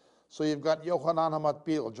Genesis. So you've got Yochanan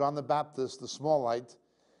HaMatbil, John the Baptist, the small light,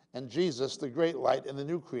 and Jesus, the great light, in the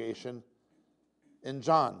new creation in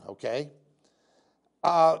John, okay?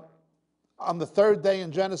 On the third day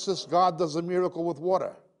in Genesis, God does a miracle with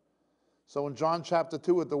water. So in John chapter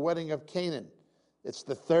 2, at the wedding of Canaan, it's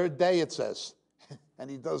the third day, it says, and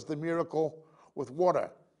he does the miracle with water,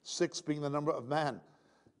 6 being the number of man,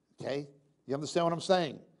 okay? You understand what I'm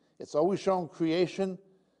saying? It's always shown creation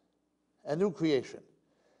and new creation.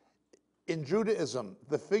 In Judaism,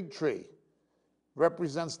 the fig tree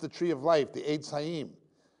represents the tree of life, the Eitz Hayim.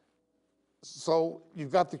 So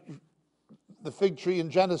you've got the fig tree in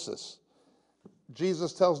Genesis.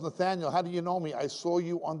 Jesus tells Nathanael, how do you know me? I saw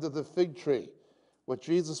you under the fig tree. What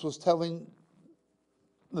Jesus was telling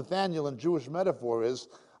Nathanael in Jewish metaphor is,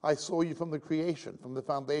 I saw you from the creation, from the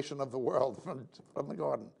foundation of the world, from the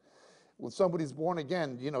garden. When somebody's born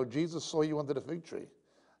again, you know, Jesus saw you under the fig tree.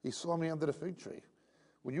 He saw me under the fig tree.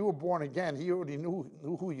 When you were born again, he already knew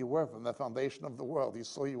who you were from the foundation of the world. He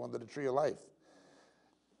saw you under the tree of life.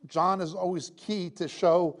 John is always key to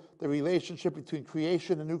show the relationship between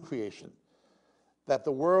creation and new creation. That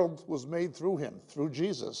the world was made through him, through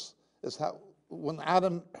Jesus. Is how, when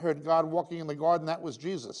Adam heard God walking in the garden, that was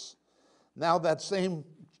Jesus. Now that same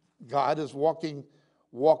God is walking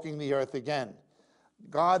the earth again.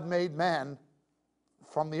 God made man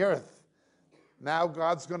from the earth. Now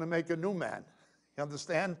God's going to make a new man. You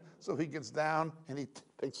understand? So he gets down and he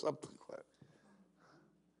picks up the clay.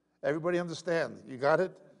 Everybody understand? You got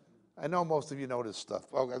it? I know most of you know this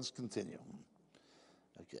stuff. Well, let's continue.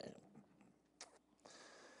 Okay.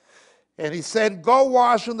 And he said, go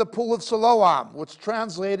wash in the pool of Siloam, which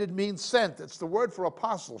translated means sent. It's the word for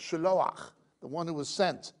apostle, shiloach, the one who was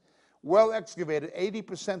sent. Well excavated,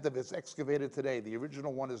 80% of it's excavated today. The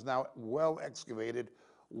original one is now well excavated,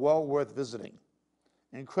 well worth visiting.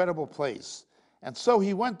 Incredible place. And so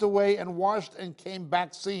he went away and washed and came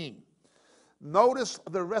back seeing. Notice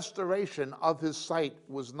the restoration of his sight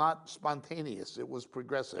was not spontaneous, it was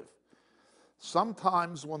progressive.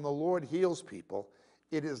 Sometimes when the Lord heals people,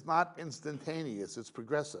 it is not instantaneous, it's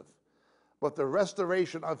progressive. But the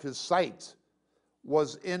restoration of his sight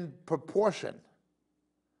was in proportion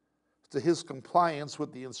to his compliance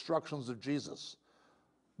with the instructions of Jesus.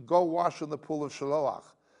 Go wash in the pool of Shiloach.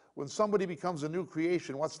 When somebody becomes a new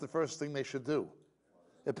creation, what's the first thing they should do?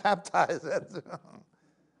 They baptize it.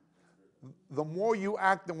 The more you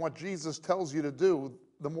act on what Jesus tells you to do,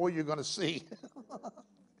 the more you're going to see.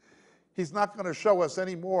 He's not going to show us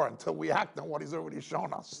any more until we act on what he's already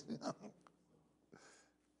shown us.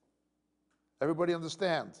 Everybody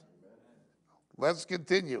understand? Let's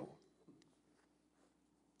continue.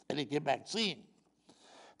 And he came back seeing.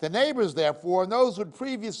 The neighbors, therefore, and those who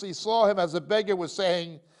previously saw him as a beggar, were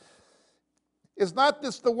saying, is not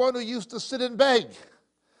this the one who used to sit and beg?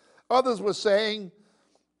 Others were saying,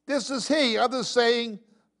 this is he. Others saying,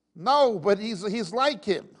 no, but he's like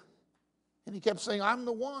him. And he kept saying, I'm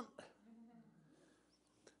the one.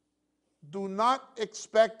 Do not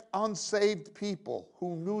expect unsaved people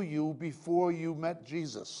who knew you before you met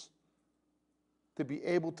Jesus to be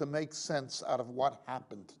able to make sense out of what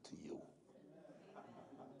happened to you.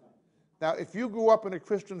 Now, if you grew up in a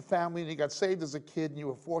Christian family and you got saved as a kid and you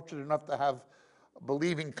were fortunate enough to have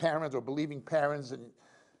believing parents or believing parents, and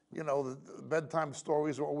you know, the bedtime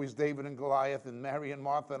stories were always David and Goliath and Mary and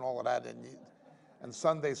Martha and all of that, and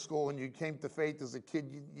Sunday school, and you came to faith as a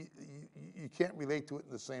kid, you can't relate to it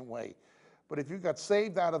in the same way. But if you got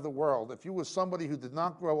saved out of the world, if you were somebody who did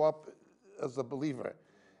not grow up as a believer,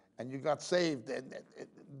 and you got saved, and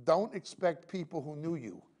don't expect people who knew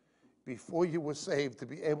you before you were saved to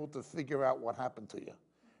be able to figure out what happened to you.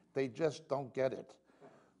 They just don't get it.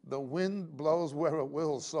 The wind blows where it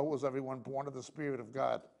will, so was everyone born of the Spirit of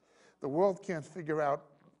God. The world can't figure out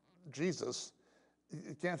Jesus.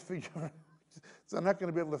 It can't figure out. They're not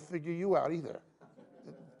going to be able to figure you out either.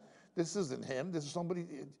 This isn't him. This is somebody.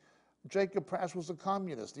 Jacob PRASCH was a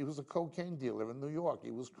communist. He was a cocaine dealer in New York. He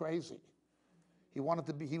was crazy. He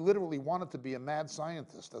literally wanted to be a mad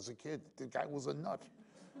scientist as a kid. The guy was a nut.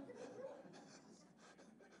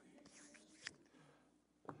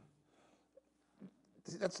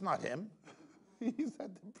 That's not him.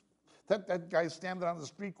 That guy standing on the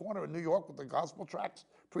street corner in New York with the gospel tracts,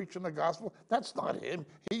 preaching the gospel. That's not him.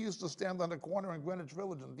 He used to stand on the corner in Greenwich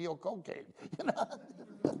Village and deal cocaine. You know?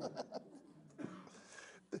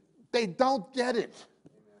 They don't get it.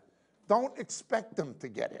 Don't expect them to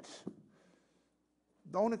get it.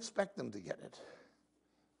 Don't expect them to get it.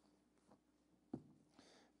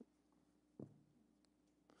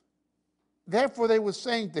 Therefore they were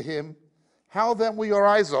saying to him, how then were your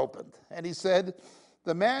eyes opened? And he said,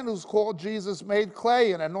 the man who's called Jesus made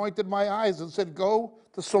clay and anointed my eyes and said, go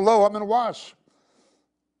to Siloam and wash.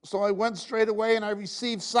 So I went straight away and I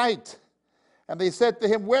received sight. And they said to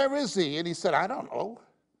him, where is he? And he said, I don't know.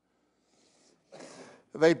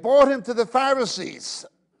 They brought him to the Pharisees,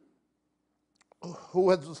 who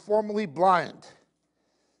was formerly blind.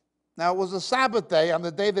 Now it was a Sabbath day on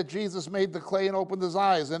the day that Jesus made the clay and opened his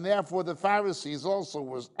eyes, and therefore the Pharisees also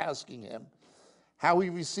were asking him how he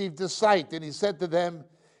received his sight. And he said to them,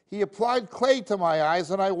 he applied clay to my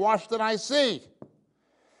eyes, and I washed and I see.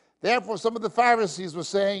 Therefore some of the Pharisees were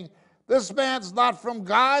saying, this man's not from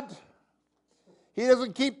God. He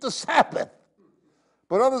doesn't keep the Sabbath.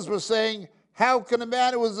 But others were saying, how can a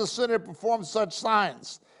man who is a sinner perform such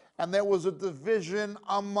signs? And there was a division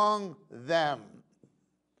among them.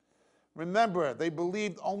 Remember, they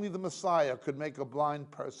believed only the Messiah could make a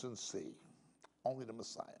blind person see. Only the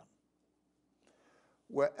Messiah.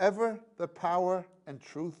 Wherever the power and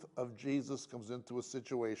truth of Jesus comes into a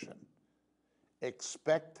situation,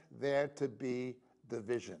 expect there to be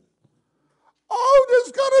division. Oh,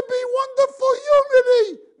 there's going to be wonderful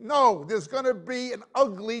unity. No, there's going to be an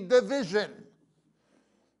ugly division.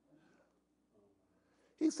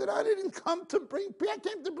 He said, I came to bring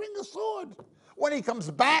a sword. When he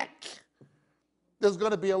comes back, there's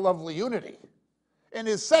going to be a lovely unity. In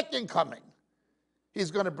his second coming,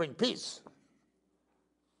 he's going to bring peace.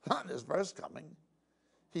 Not in his first coming.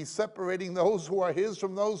 He's separating those who are his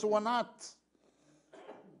from those who are not.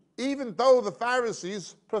 Even though the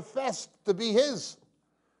Pharisees professed to be his.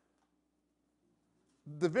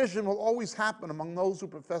 Division will always happen among those who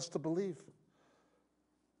profess to believe.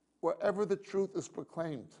 Wherever the truth is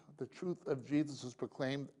proclaimed, the truth of Jesus is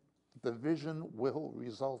proclaimed, division will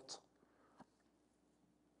result.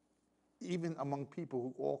 Even among people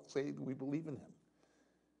who all say we believe in him.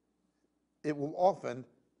 It will often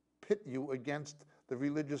pit you against the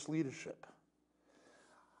religious leadership.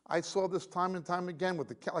 I saw this time and time again with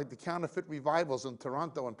the counterfeit revivals in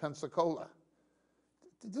Toronto and Pensacola.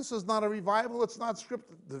 This is not a revival, it's not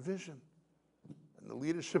scripted. Division. And the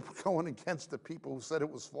leadership going against the people who said it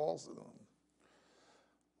was false.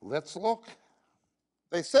 Let's look.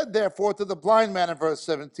 They said, therefore, to the blind man in verse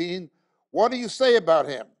 17, what do you say about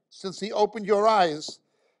him, since he opened your eyes?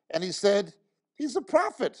 And he said, he's a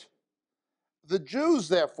prophet. The Jews,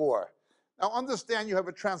 therefore. Now understand, you have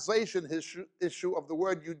a translation issue of the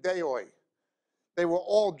word Judeoi. They were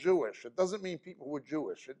all Jewish. It doesn't mean people were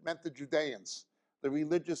Jewish. It meant the Judeans, the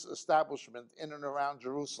religious establishment in and around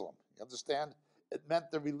Jerusalem. You understand? It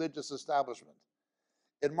meant the religious establishment.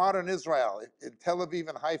 In modern Israel, in Tel Aviv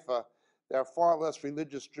and Haifa, there are far less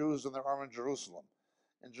religious Jews than there are in Jerusalem.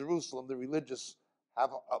 In Jerusalem, the religious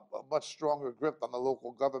have a much stronger grip on the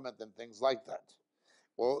local government and things like that.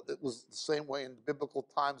 Well, it was the same way in biblical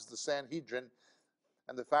times. The Sanhedrin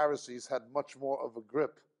and the Pharisees had much more of a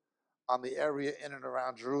grip on the area in and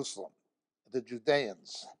around Jerusalem, the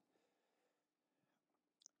Judeans.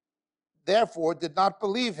 Therefore, did not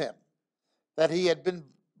believe him, that he had been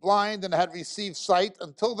blind and had received sight,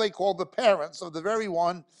 until they called the parents of the very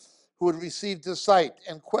one who had received his sight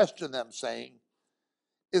and questioned them, saying,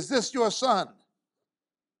 is this your son,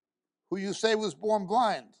 who you say was born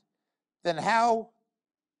blind? Then how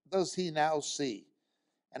does he now see?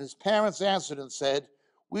 And his parents answered and said,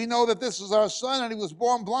 we know that this is our son, and he was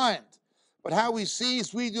born blind. But how he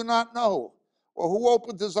sees, we do not know. Or who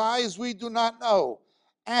opened his eyes, we do not know.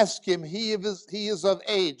 Ask him, he is of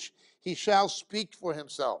age. He shall speak for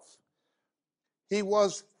himself. He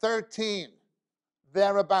was 13,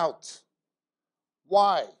 thereabout.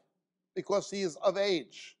 Why? Because he is of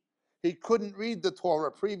age. He couldn't read the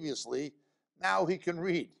Torah previously. Now he can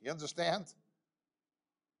read. You understand?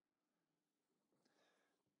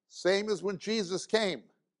 Same as when Jesus came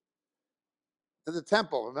to the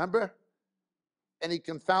temple, remember? And he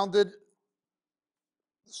confounded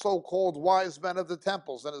the so-called wise men of the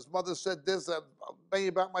temples. And his mother said this, me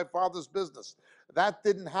about my father's business. That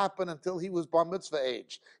didn't happen until he was bar mitzvah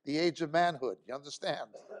age, the age of manhood. You understand?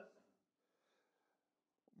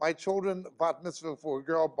 My children, bat mitzvah for a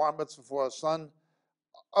girl, bar mitzvah for a son.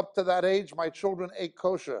 Up to that age, my children ate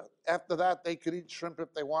kosher. After that, they could eat shrimp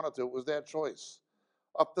if they wanted to. It was their choice.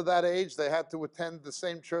 Up to that age, they had to attend the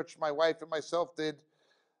same church my wife and myself did.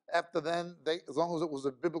 After then, as long as it was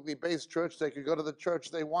a biblically based church, they could go to the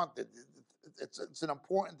church they wanted. It's an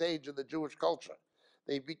important age in the Jewish culture.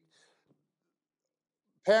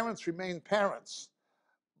 Parents remain parents,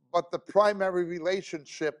 but the primary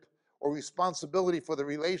relationship or responsibility for the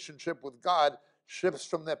relationship with God shifts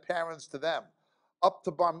from their parents to them. Up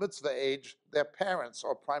to bar mitzvah age, their parents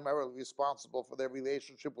are primarily responsible for their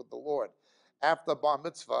relationship with the Lord. After bar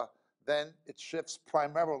mitzvah, then it shifts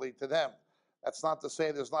primarily to them. That's not to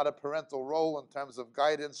say there's not a parental role in terms of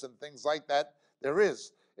guidance and things like that. There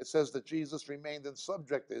is. It says that Jesus remained in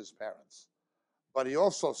subject to his parents. But he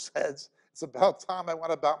also says, it's about time I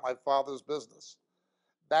went about my father's business.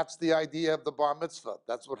 That's the idea of the bar mitzvah.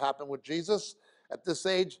 That's what happened with Jesus at this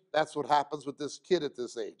age. That's what happens with this kid at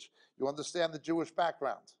this age. You understand the Jewish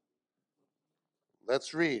background?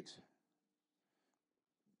 Let's read.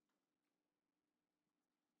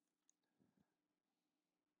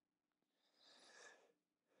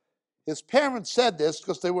 His parents said this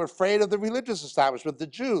because they were afraid of the religious establishment, the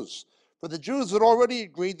Jews. For the Jews had already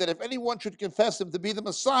agreed that if anyone should confess him to be the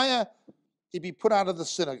Messiah, he'd be put out of the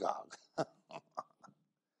synagogue.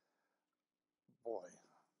 Boy,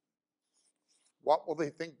 what will they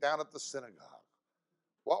think down at the synagogue?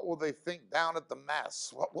 What will they think down at the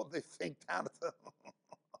mass? What will they think down at the...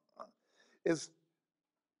 Is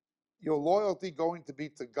your loyalty going to be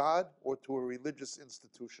to God or to a religious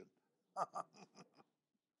institution?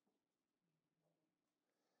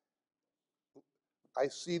 I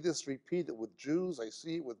see this repeated with Jews. I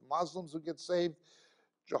see it with Muslims who get saved.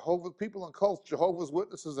 People in cults, Jehovah's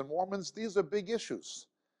Witnesses and Mormons, these are big issues.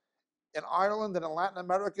 In Ireland and in Latin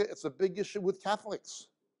America, it's a big issue with Catholics.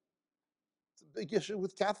 It's a big issue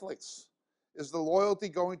with Catholics. Is the loyalty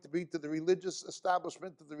going to be to the religious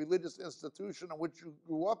establishment, to the religious institution in which you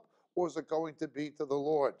grew up, or is it going to be to the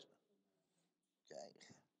Lord? Okay.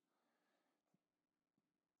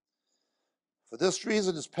 For this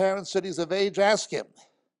reason, his parents said he's of age, ask him.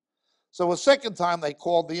 So a second time they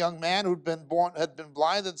called the young man who'd been born, had been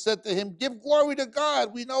blind, and said to him, give glory to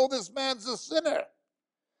God. We know this man's a sinner.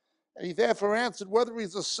 And he therefore answered, whether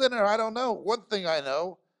he's a sinner, I don't know. One thing I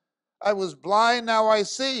know, I was blind, now I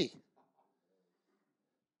see.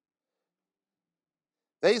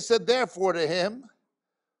 They said therefore to him,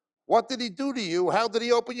 what did he do to you? How did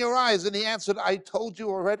he open your eyes? And he answered, I told you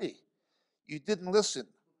already. You didn't listen.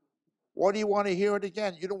 Why do you want to hear it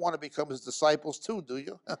again? You don't want to become his disciples too, do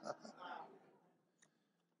you?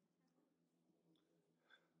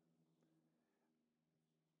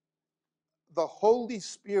 The Holy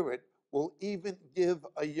Spirit will even give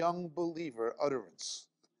a young believer utterance.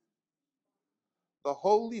 The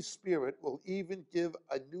Holy Spirit will even give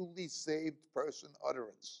a newly saved person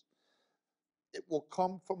utterance. It will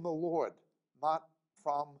come from the Lord, not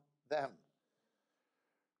from them.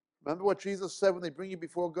 Remember what Jesus said when they bring you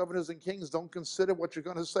before governors and kings? Don't consider what you're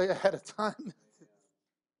going to say ahead of time.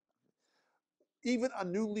 Even a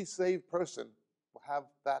newly saved person will have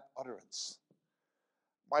that utterance.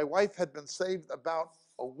 My wife had been saved about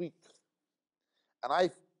a week, and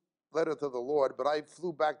I led her to the Lord, but I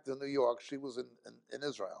flew back to New York. She was in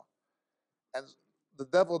Israel. And the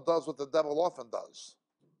devil does what the devil often does.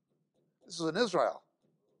 This is in Israel.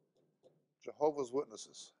 Jehovah's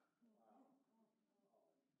Witnesses.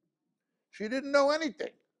 She didn't know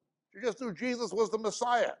anything. She just knew Jesus was the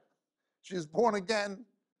Messiah. She's born again.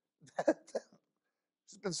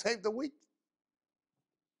 She's been saved a week.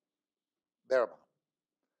 Thereabout.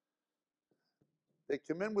 They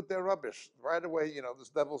come in with their rubbish. Right away, this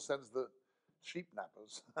devil sends the sheep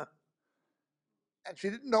nappers. And she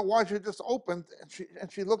didn't know why. She just opened, and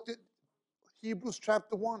she looked at Hebrews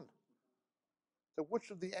chapter 1. So which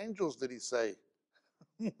of the angels did he say,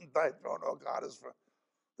 thy throne, O God, is for?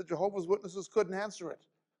 The Jehovah's Witnesses couldn't answer it.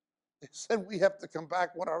 They said, we have to come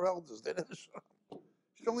back when our elders did it.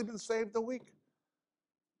 She's only been saved a week.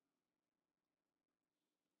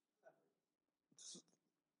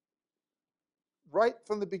 Right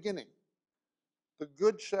from the beginning, the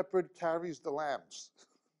good shepherd carries the lambs.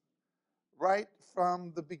 Right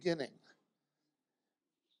from the beginning.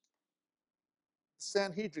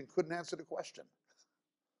 Sanhedrin couldn't answer the question.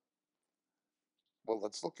 Well,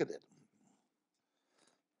 let's look at it.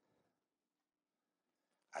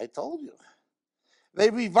 I told you. They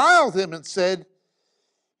reviled him and said,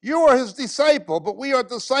 you are his disciple, but we are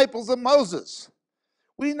disciples of Moses.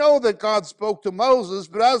 We know that God spoke to Moses,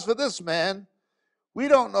 but as for this man, we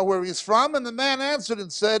don't know where he's from. And the man answered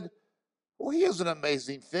and said, well, here's an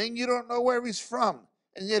amazing thing. You don't know where he's from,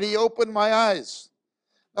 and yet he opened my eyes.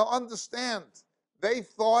 Now understand,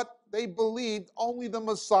 they believed only the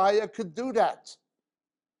Messiah could do that.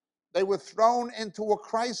 They were thrown into a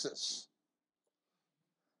crisis.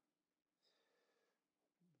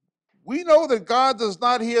 We know that God does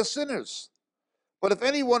not hear sinners, but if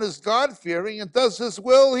anyone is God-fearing and does his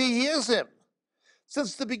will, he hears him.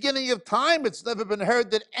 Since the beginning of time, it's never been heard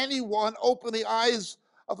that anyone opened the eyes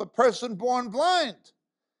of a person born blind.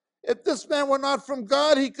 If this man were not from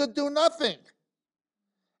God, he could do nothing.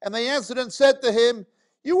 And they answered and said to him,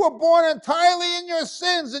 you were born entirely in your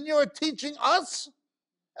sins, and you are teaching us?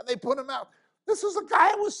 And they put him out. This is a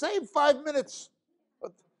guy who was saved 5 minutes.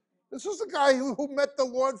 This is the guy who met the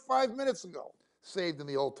Lord 5 minutes ago. Saved in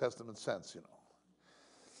the Old Testament sense,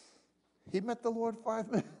 He met the Lord 5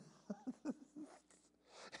 minutes.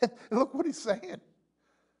 Look what he's saying.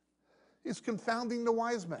 He's confounding the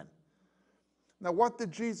wise men. Now, what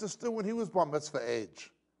did Jesus do when he was bar mitzvah age?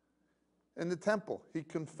 In the temple, he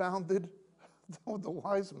confounded the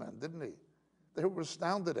wise men, didn't he? They were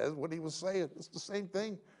astounded at what he was saying. It's the same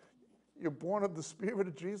thing. You're born of the Spirit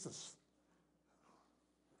of Jesus.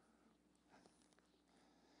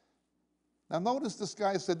 Now, notice this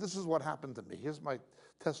guy said, this is what happened to me. Here's my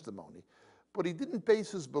testimony. But he didn't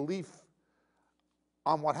base his belief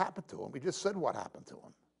on what happened to him. He just said what happened to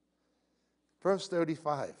him. Verse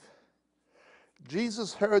 35.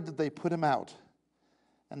 Jesus heard that they put him out,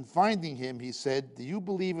 and finding him, he said, do you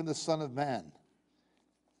believe in the Son of Man?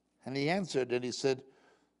 And he answered, and he said,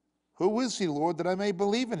 who is he, Lord, that I may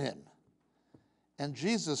believe in him? And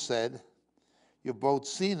Jesus said, you've both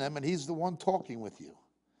seen him, and he's the one talking with you.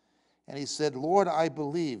 And he said, Lord, I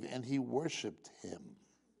believe, and he worshiped him.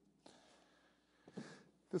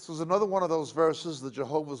 This was another one of those verses the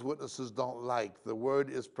Jehovah's Witnesses don't like. The word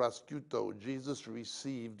is proskuto. Jesus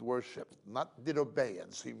received worship, not did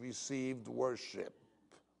obedience. He received worship.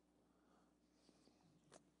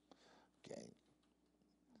 Okay.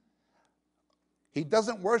 He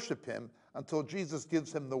doesn't worship him until Jesus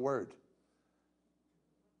gives him the word.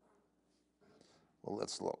 Well,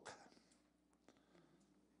 let's look.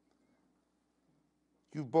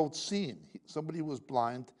 You've both seen. Somebody who was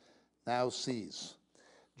blind now sees.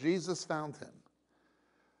 Jesus found him.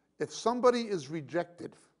 If somebody is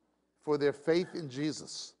rejected for their faith in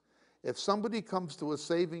Jesus. If somebody comes to a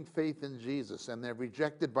saving faith in Jesus and they're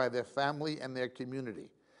rejected by their family and their community,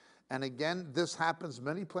 and again, this happens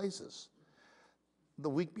many places. The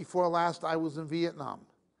week before last, I was in Vietnam.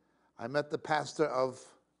 I met the pastor of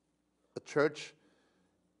a church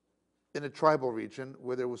in a tribal region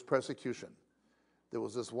where there was persecution. There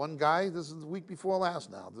was this one guy, this is the week before last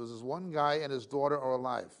now, there was this one guy and his daughter are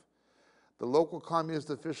alive. The local communist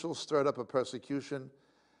officials stirred up a persecution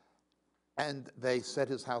and they set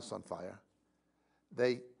his house on fire.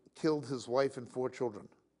 They killed his wife and 4 children.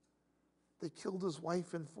 They killed his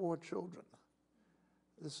wife and 4 children.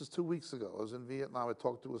 This is 2 weeks ago. I was in Vietnam. I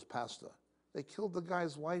talked to his pastor. They killed the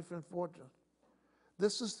guy's wife and 4 children.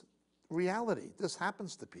 This is reality. This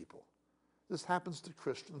happens to people. This happens to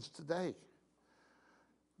Christians today.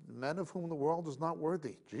 Men of whom the world is not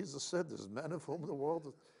worthy. Jesus said there's men of whom the world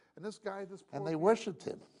is. And this guy, and they worshiped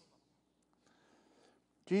him.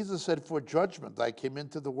 Jesus said, for judgment I came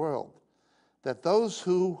into the world, that those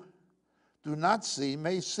who do not see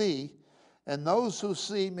may see, and those who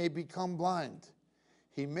see may become blind.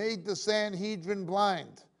 He made the Sanhedrin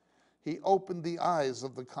blind. He opened the eyes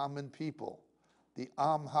of the common people, the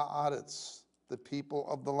Am Haaretz, the people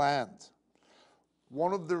of the land.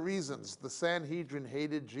 One of the reasons the Sanhedrin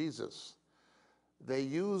hated Jesus, they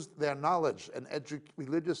used their knowledge and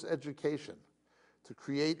religious education to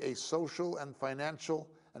create a social and financial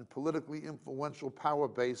and politically influential power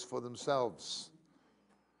base for themselves.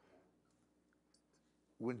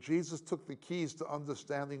 When Jesus took the keys to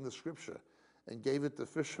understanding the scripture and gave it to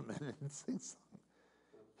fishermen,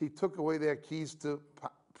 he took away their keys to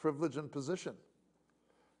privilege and position.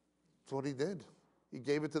 That's what he did. He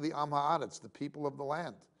gave it to the Am Haaretz, the people of the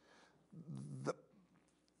land. The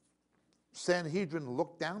Sanhedrin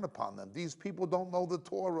looked down upon them. These people don't know the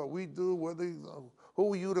Torah. We do.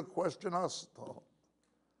 Who are you to question us?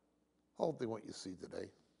 Whole thing what you see today.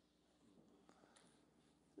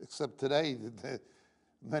 Except today,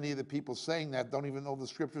 many of the people saying that don't even know the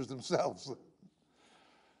scriptures themselves.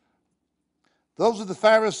 Those of the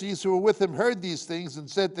Pharisees who were with him heard these things and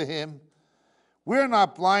said to him, we're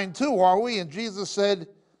not blind too, are we? And Jesus said,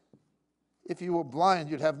 if you were blind,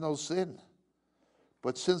 you'd have no sin.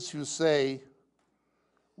 But since you say,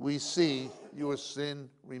 we see, your sin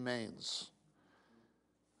remains.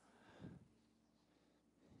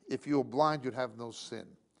 If you were blind, you'd have no sin.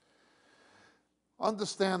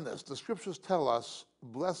 Understand this. The scriptures tell us,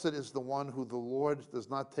 blessed is the one who the Lord does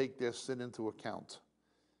not take their sin into account.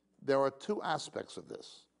 There are 2 aspects of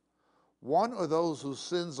this. One are those whose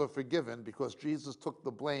sins are forgiven because Jesus took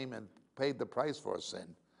the blame and paid the price for a sin.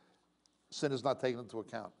 Sin is not taken into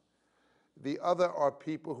account. The other are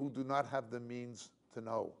people who do not have the means to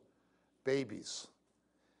know. Babies.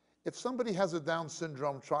 If somebody has a Down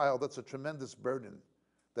syndrome child, that's a tremendous burden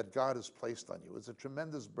that God has placed on you. It's a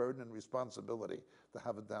tremendous burden and responsibility to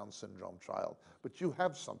have a Down syndrome child. But you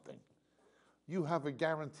have something. You have a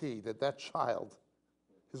guarantee that that child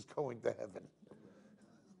is going to heaven.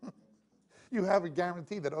 You have a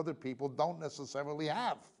guarantee that other people don't necessarily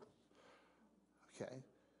have. Okay?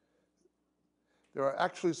 There are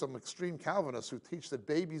actually some extreme Calvinists who teach that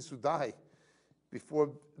babies who die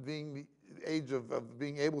before being the age of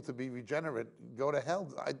being able to be regenerate go to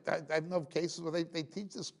hell. I know of cases where they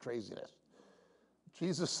teach this craziness.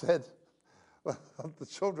 Jesus said, let the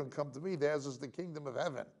children come to me, theirs is the kingdom of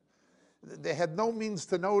heaven. They had no means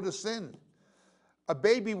to know to sin. A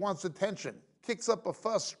baby wants attention, kicks up a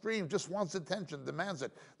fuss, screams, just wants attention, demands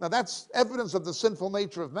it. Now that's evidence of the sinful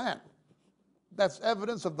nature of man. That's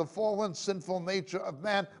evidence of the fallen, sinful nature of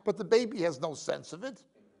man, but the baby has no sense of it.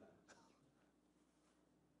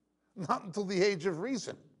 Not until the age of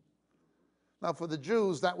reason. Now for the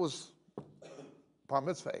Jews, that was bar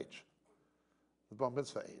mitzvah age. The bar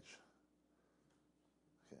mitzvah age.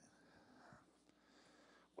 Okay.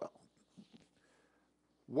 Well,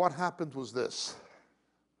 what happened was this.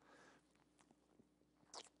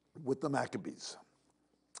 With the Maccabees,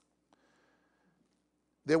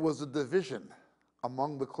 there was a division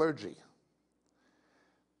among the clergy.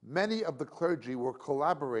 Many of the clergy were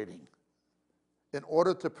collaborating in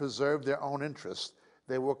order to preserve their own interests.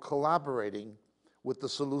 They were collaborating with the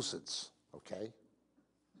Seleucids, okay?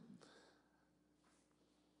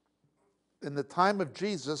 In the time of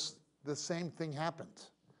Jesus, the same thing happened.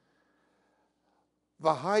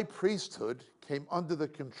 The high priesthood came under the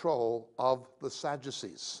control of the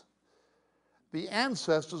Sadducees. The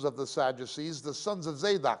ancestors of the Sadducees, the sons of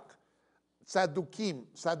Zadok, Sadducim,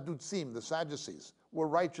 the Sadducees, were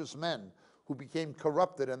righteous men who became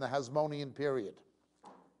corrupted in the Hasmonean period.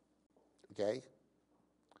 Okay?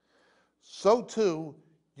 So too,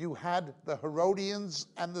 you had the Herodians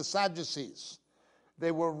and the Sadducees.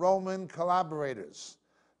 They were Roman collaborators.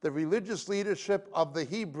 The religious leadership of the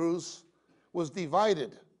Hebrews was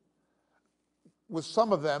divided, with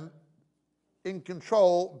some of them in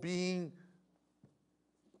control being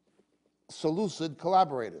Seleucid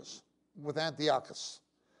collaborators with Antiochus.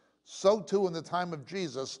 So too in the time of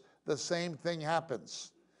Jesus, the same thing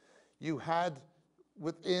happens. You had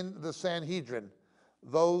within the Sanhedrin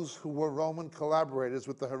those who were Roman collaborators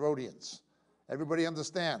with the Herodians. Everybody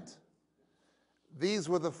understand? These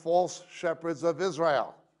were the false shepherds of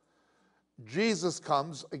Israel. Jesus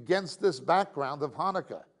comes against this background of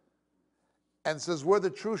Hanukkah and says, we're the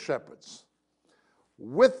true shepherds.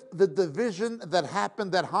 With the division that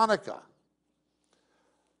happened at Hanukkah,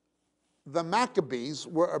 the Maccabees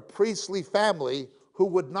were a priestly family who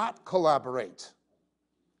would not collaborate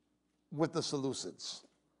with the Seleucids,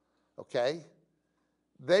 okay?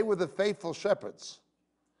 They were the faithful shepherds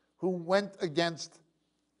who went against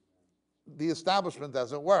the establishment,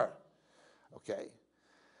 as it were, okay?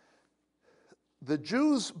 The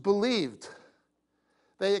Jews believed,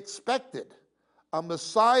 they expected a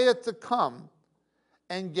Messiah to come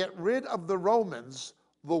and get rid of the Romans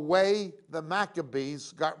the way the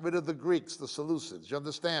Maccabees got rid of the Greeks, the Seleucids. You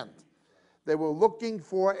understand? They were looking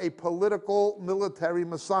for a political, military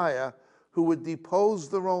Messiah who would depose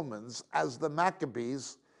the Romans as the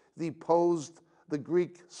Maccabees deposed the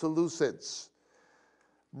Greek Seleucids.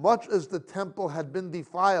 Much as the temple had been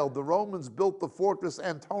defiled, the Romans built the fortress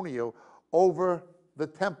Antonia over the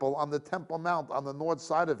temple, on the Temple Mount, on the north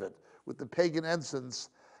side of it, with the pagan ensigns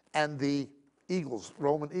and the eagles,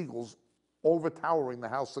 Roman eagles, overtowering the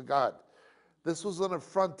house of God. This was an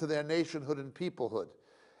affront to their nationhood and peoplehood,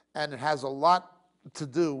 and it has a lot to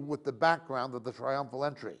do with the background of the triumphal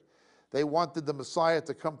entry. They wanted the Messiah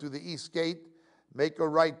to come through the east gate, make a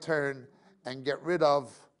right turn, and get rid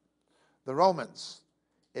of the Romans.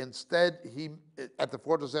 Instead, at the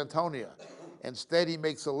Fortress Antonia, instead he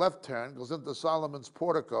makes a left turn, goes into Solomon's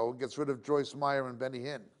portico, gets rid of Joyce Meyer and Benny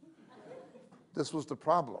Hinn. This was the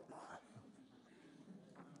problem.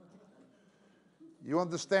 You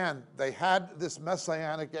understand, they had this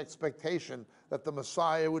messianic expectation that the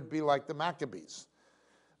Messiah would be like the Maccabees,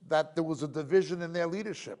 that there was a division in their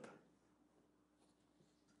leadership.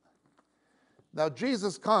 Now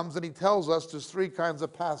Jesus comes and he tells us there's three kinds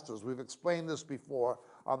of pastors. We've explained this before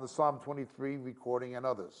on the Psalm 23 recording and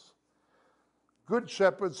others. Good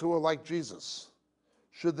shepherds who are like Jesus.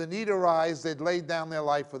 Should the need arise, they'd lay down their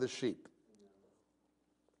life for the sheep.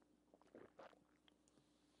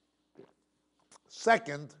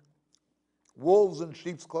 Second, wolves in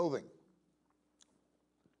sheep's clothing.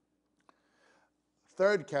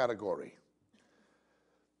 Third category.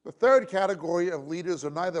 The third category of leaders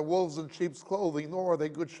are neither wolves in sheep's clothing, nor are they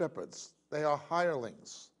good shepherds. They are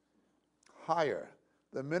hirelings. Hire.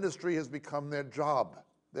 The ministry has become their job,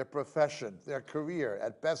 their profession, their career,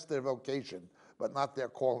 at best their vocation, but not their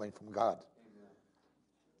calling from God. Amen.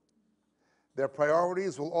 Their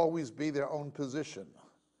priorities will always be their own position,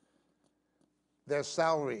 their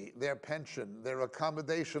salary, their pension, their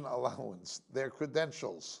accommodation allowance, their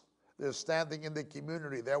credentials, their standing in the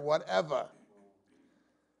community, their whatever.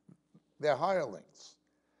 They're hirelings.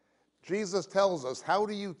 Jesus tells us, how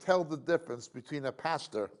do you tell the difference between a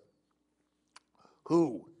pastor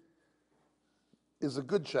who is a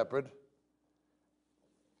good shepherd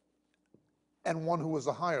and one who is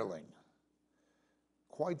a hireling?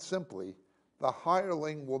 Quite simply, the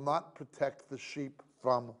hireling will not protect the sheep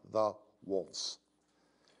from the wolves.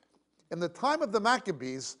 In the time of the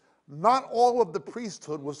Maccabees, not all of the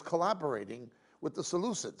priesthood was collaborating with the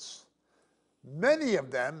Seleucids. Many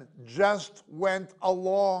of them just went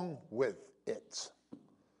along with it.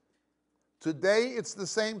 Today, it's the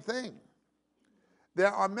same thing.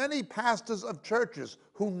 There are many pastors of churches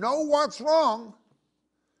who know what's wrong.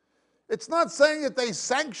 It's not saying that they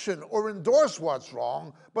sanction or endorse what's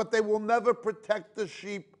wrong, but they will never protect the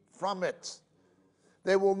sheep from it.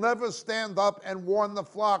 They will never stand up and warn the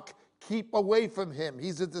flock, keep away from him,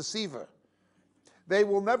 he's a deceiver. They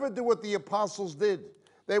will never do what the apostles did.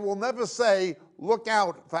 They will never say, look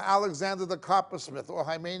out for Alexander the coppersmith or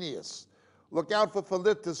Hymenaeus. Look out for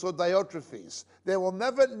Philetus or Diotrephes. They will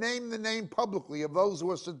never name the name publicly of those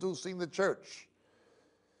who are seducing the church.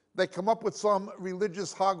 They come up with some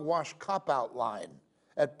religious hogwash cop-out line,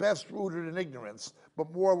 at best rooted in ignorance,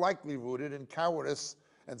 but more likely rooted in cowardice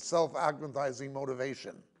and self-aggrandizing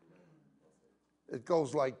motivation. It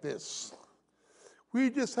goes like this. We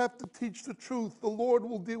just have to teach the truth. The Lord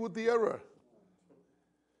will deal with the error.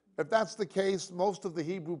 If that's the case, most of the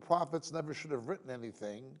Hebrew prophets never should have written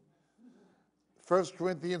anything. 1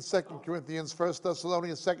 Corinthians, 2 Corinthians, 1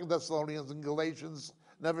 Thessalonians, 2 Thessalonians, and Galatians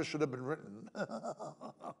never should have been written,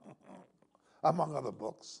 among other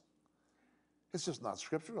books. It's just not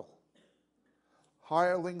scriptural.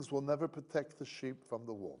 Hirelings will never protect the sheep from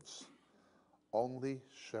the wolves. Only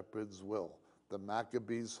shepherds will. The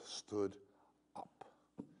Maccabees stood up.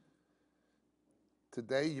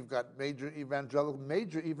 Today, you've got major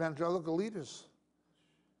evangelical leaders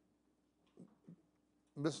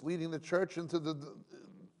misleading the church into the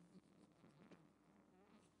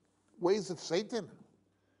ways of Satan.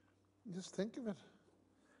 Just think of it.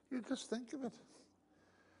 You just think of it.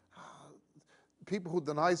 People who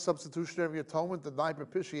deny substitutionary atonement, deny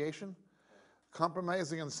propitiation,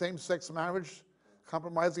 compromising on same-sex marriage,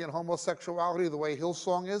 compromising on homosexuality the way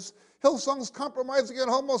Hillsong is. Hillsong's compromising on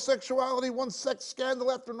homosexuality, one sex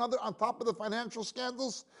scandal after another on top of the financial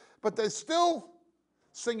scandals, but they're still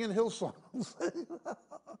singing Hillsongs,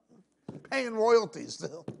 paying royalties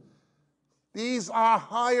still. These are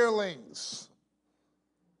hirelings.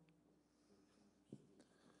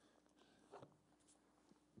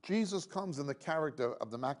 Jesus comes in the character of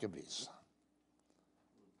the Maccabees.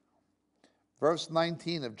 Verse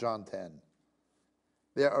 19 of John 10.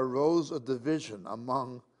 There arose a division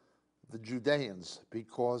among the Judeans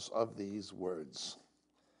because of these words.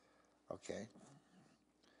 Okay.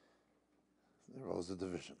 There arose a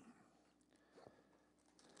division.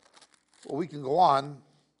 Well, we can go on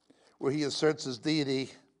where he asserts his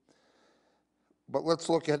deity, but let's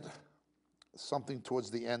look at something towards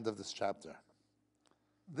the end of this chapter.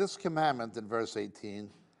 This commandment in verse 18,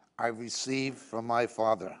 I received from my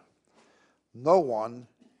Father. No one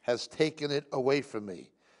has taken it away from me,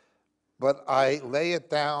 but I lay it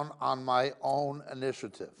down on my own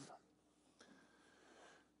initiative.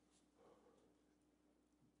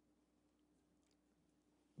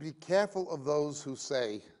 Be careful of those who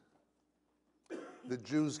say the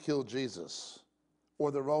Jews killed Jesus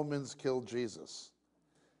or the Romans killed Jesus.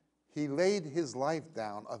 He laid his life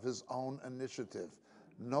down of his own initiative.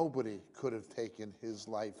 Nobody could have taken his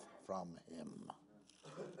life from him.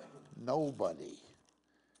 Nobody.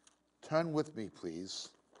 Turn with me, please,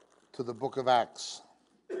 to the book of Acts,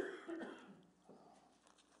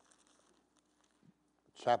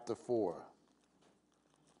 chapter 4.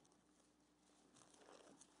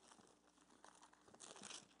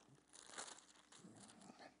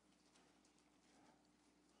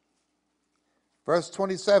 Verse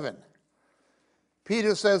 27.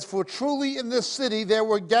 Peter says, for truly in this city there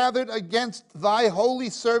were gathered against thy holy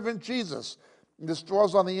servant Jesus. And this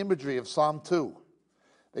draws on the imagery of Psalm 2.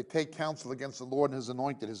 They take counsel against the Lord and his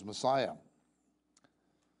anointed, his Messiah.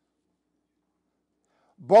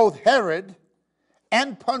 Both Herod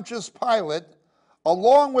and Pontius Pilate,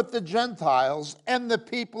 along with the Gentiles and the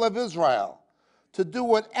people of Israel, to do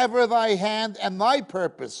whatever thy hand and thy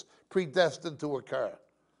purpose predestined to occur.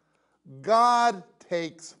 God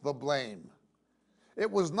takes the blame. It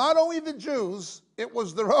was not only the Jews, it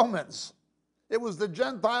was the Romans. It was the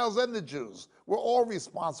Gentiles and the Jews. We're all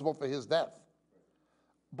responsible for his death.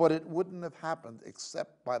 But it wouldn't have happened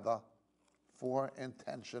except by the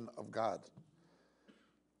foreintention of God.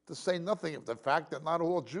 To say nothing of the fact that not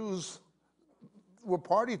all Jews were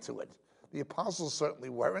party to it. The apostles certainly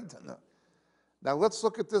weren't. Now let's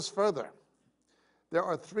look at this further. There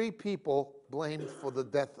are three people blamed for the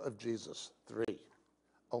death of Jesus. Three.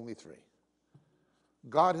 Only three.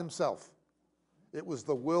 God himself. It was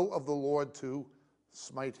the will of the Lord to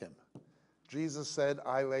smite him. Jesus said,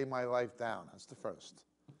 I lay my life down. That's the first.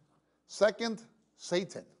 Second,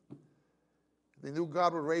 Satan. They knew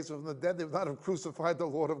God would raise him from the dead. They would not have crucified the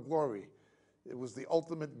Lord of glory. It was the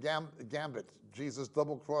ultimate gambit. Jesus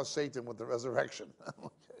double-crossed Satan with the resurrection.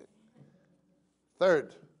 Okay.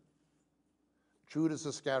 Third, Judas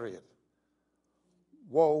Iscariot.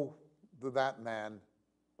 Woe to that man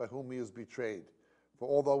by whom he is betrayed. For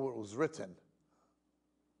although it was written,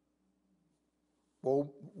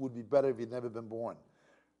 woe would be better if he'd never been born.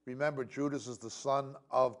 Remember, Judas is the son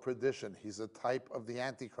of perdition. He's a type of the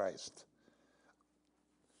Antichrist.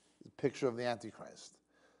 A picture of the Antichrist.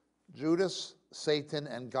 Judas, Satan,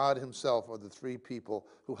 and God himself are the three people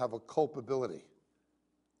who have a culpability.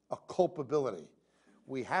 A culpability.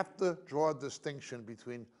 We have to draw a distinction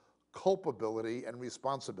between culpability and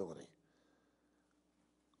responsibility.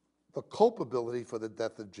 The culpability for the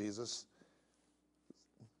death of Jesus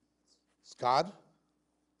is God,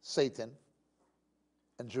 Satan,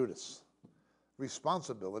 and Judas.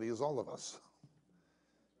 Responsibility is all of us.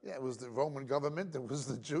 Yeah, it was the Roman government, it was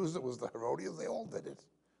the Jews, it was the Herodians, they all did it.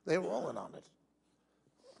 They were all in on it.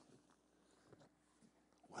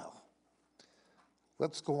 Well,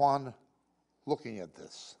 let's go on looking at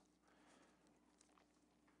this.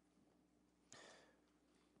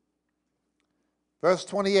 Verse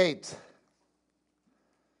 28.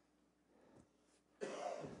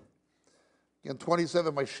 In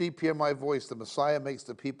 27, my sheep hear my voice. The Messiah makes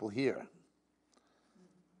the people hear.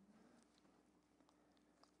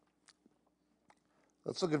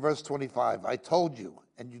 Let's look at verse 25. I told you,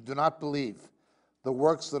 and you do not believe. The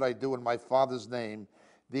works that I do in my Father's name,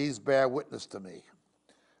 these bear witness to me.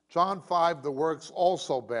 John 5, the works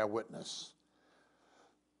also bear witness.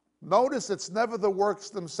 Notice it's never the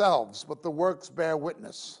works themselves, but the works bear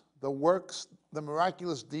witness. The works, the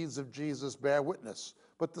miraculous deeds of Jesus bear witness.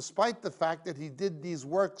 But despite the fact that he did these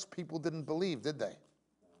works, people didn't believe, did they?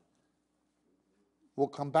 We'll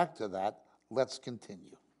come back to that. Let's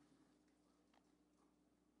continue.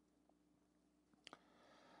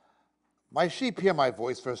 My sheep hear my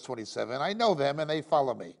voice, verse 27. I know them and they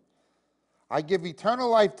follow me. I give eternal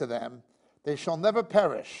life to them. They shall never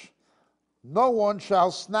perish. No one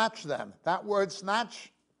shall snatch them. That word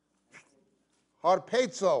snatch,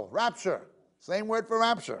 harpazo, rapture. Same word for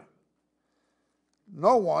rapture.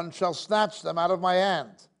 No one shall snatch them out of my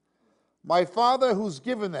hand. My Father who's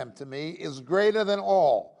given them to me is greater than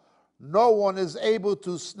all. No one is able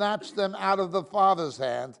to snatch them out of the Father's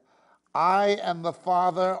hand. I and the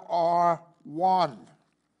Father are one.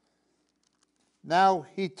 Now,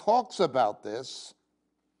 he talks about this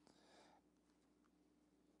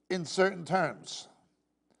in certain terms.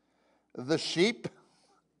 The sheep,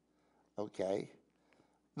 okay,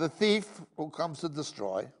 the thief who comes to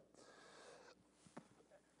destroy,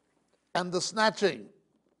 and the snatching,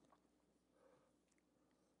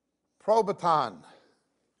 probaton,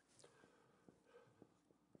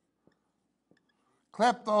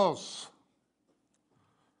 kleptos,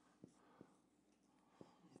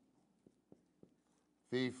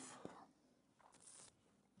 thief,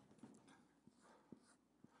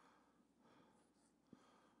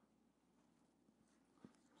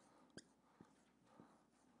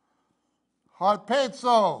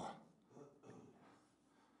 harpazo,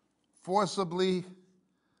 forcibly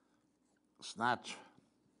snatch.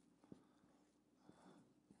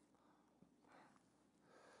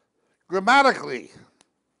 Grammatically,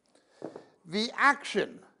 the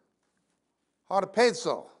action,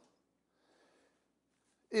 harpazo,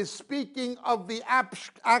 is speaking of the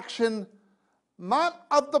action not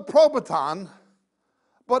of the probaton,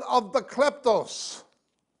 but of the kleptos.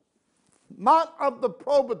 Not of the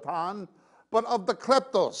probaton, but of the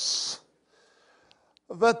kleptos.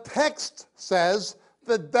 The text says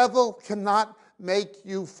the devil cannot make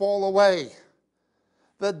you fall away.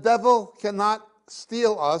 The devil cannot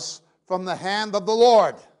steal us from the hand of the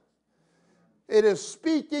Lord. It is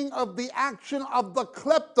speaking of the action of the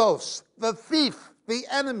kleptos, the thief, the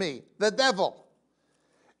enemy, the devil.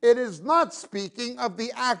 It is not speaking of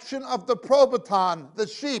the action of the probaton, the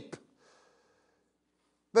sheep.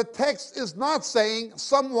 The text is not saying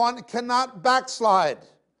someone cannot backslide,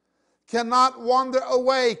 cannot wander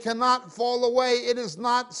away, cannot fall away. It is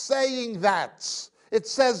not saying that. It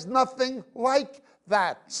says nothing like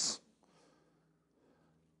that.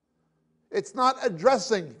 It's not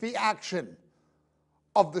addressing the action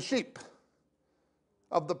of the sheep,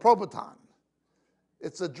 of the probaton.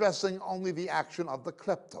 It's addressing only the action of the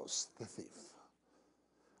kleptos, the thief.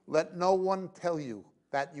 Let no one tell you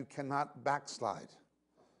that you cannot backslide.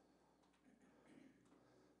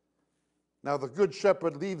 Now, the good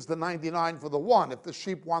shepherd leaves the 99 for the one. If the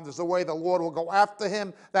sheep wanders away, the Lord will go after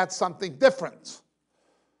him. That's something different.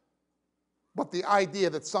 But the idea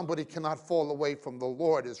that somebody cannot fall away from the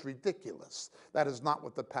Lord is ridiculous. That is not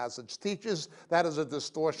what the passage teaches. That is a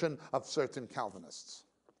distortion of certain Calvinists.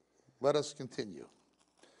 Let us continue.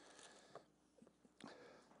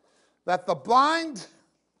 That the blind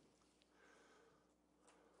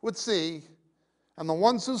would see, and the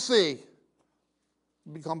ones who see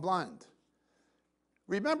become blind.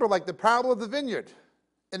 Remember, like the parable of the vineyard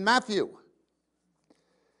in Matthew,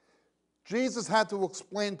 Jesus had to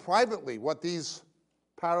explain privately what these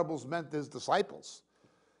parables meant to his disciples.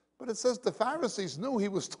 But it says the Pharisees knew he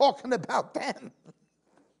was talking about them.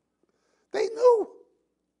 They knew.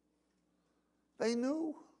 They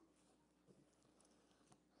knew.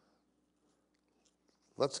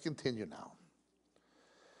 Let's continue now.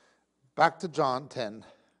 Back to John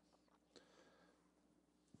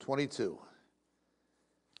 10:22.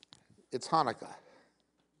 It's Hanukkah.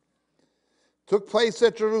 Took place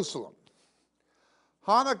at Jerusalem.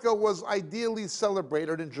 Hanukkah was ideally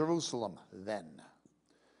celebrated in Jerusalem then.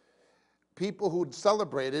 People who'd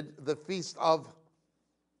celebrated the Feast of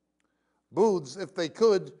Booths, if they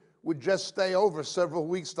could, would just stay over several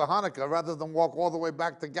weeks to Hanukkah rather than walk all the way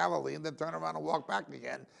back to Galilee and then turn around and walk back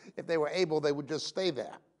again. If they were able, they would just stay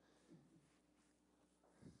there.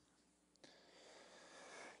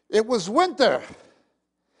 It was winter,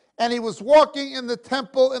 and he was walking in the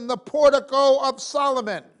temple in the portico of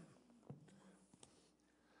Solomon.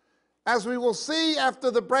 As we will see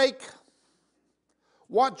after the break,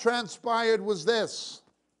 what transpired was this.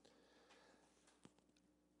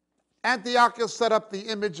 Antiochus set up the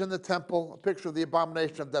image in the temple, a picture of the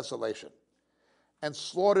abomination of desolation, and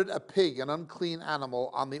slaughtered a pig, an unclean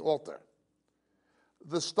animal, on the altar.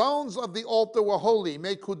 The stones of the altar were holy,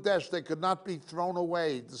 mekudesh, they could not be thrown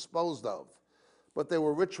away, disposed of, but they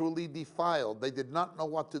were ritually defiled. They did not know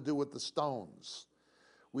what to do with the stones.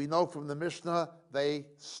 We know from the Mishnah they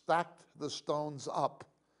stacked the stones up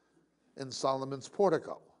in Solomon's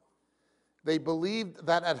portico. They believed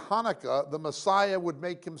that at Hanukkah, the Messiah would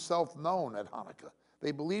make himself known at Hanukkah.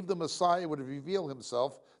 They believed the Messiah would reveal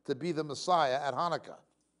himself to be the Messiah at Hanukkah.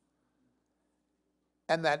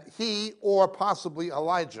 And that he, or possibly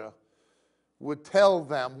Elijah, would tell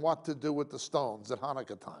them what to do with the stones at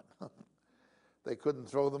Hanukkah time. They couldn't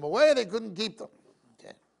throw them away, they couldn't keep them.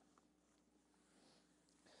 Okay.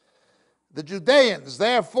 The Judeans,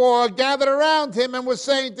 therefore, gathered around him and were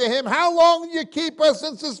saying to him, how long will you keep us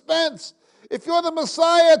in suspense? If you're the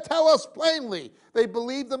Messiah, tell us plainly. They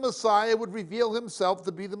believed the Messiah would reveal himself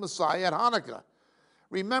to be the Messiah at Hanukkah.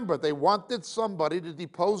 Remember, they wanted somebody to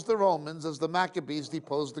depose the Romans as the Maccabees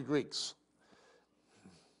deposed the Greeks.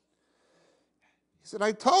 He said,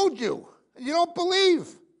 I told you, and you don't believe.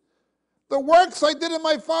 The works I did in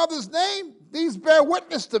my Father's name, these bear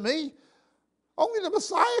witness to me. Only the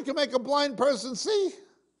Messiah can make a blind person see.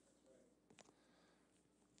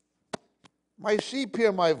 My sheep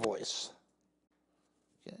hear my voice.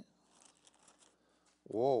 Okay.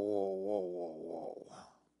 Whoa, whoa, whoa, whoa, whoa.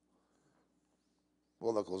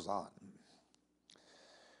 Well, that goes on.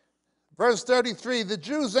 Verse 33, the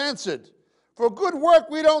Jews answered, for good work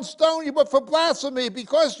we don't stone you, but for blasphemy,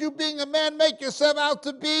 because you being a man make yourself out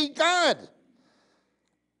to be God.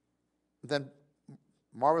 Then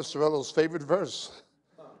Morris Cerullo's favorite verse.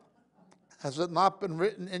 Has it not been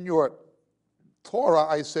written in your Torah,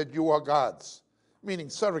 I said, you are gods, meaning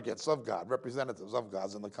surrogates of God, representatives of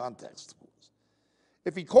gods in the context.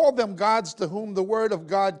 If he called them gods to whom the word of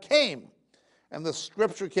God came, and the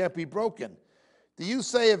scripture can't be broken, do you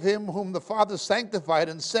say of him whom the Father sanctified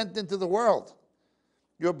and sent into the world,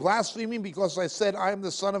 you're blaspheming because I said I am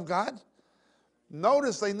the Son of God?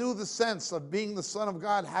 Notice they knew the sense of being the Son of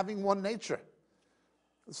God, having one nature.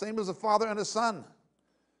 The same as a father and a son.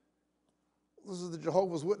 This is the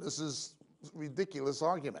Jehovah's Witnesses' ridiculous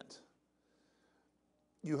argument.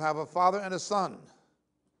 You have a father and a son.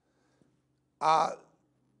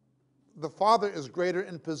 The father is greater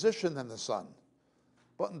in position than the son.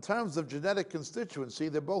 But in terms of genetic constituency,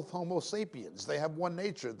 they're both Homo sapiens. They have one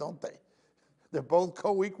nature, don't they? They're both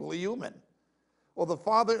co-equally human. Well, the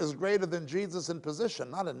Father is greater than Jesus in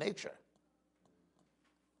position, not in nature.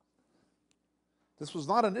 This was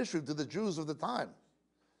not an issue to the Jews of the time.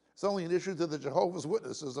 It's only an issue to the Jehovah's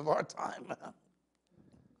Witnesses of our time. If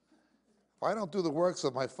I don't do the works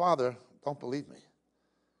of my Father, don't believe me.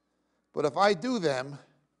 But if I do them,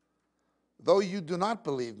 though you do not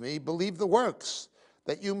believe me, believe the works,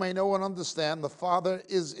 that you may know and understand the Father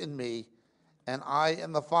is in me, and I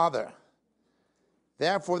in the Father.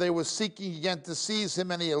 Therefore they were seeking again to seize him,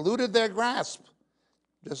 and he eluded their grasp,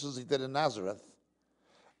 just as he did in Nazareth.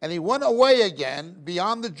 And he went away again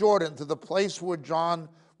beyond the Jordan to the place where John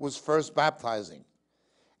was first baptizing.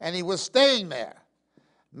 And he was staying there.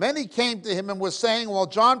 Many came to him and were saying, while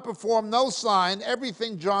John performed no sign,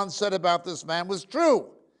 everything John said about this man was true.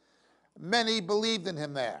 Many believed in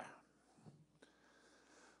him there.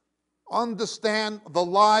 Understand the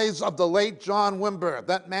lies of the late John Wimber.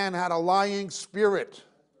 That man had a lying spirit.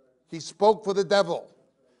 He spoke for the devil.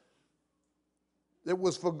 It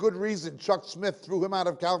was for good reason Chuck Smith threw him out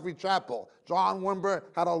of Calvary Chapel. John Wimber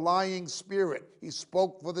had a lying spirit. He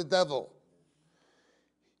spoke for the devil.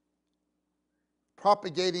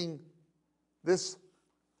 Propagating this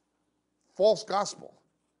false gospel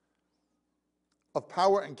of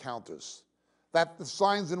power encounters, that the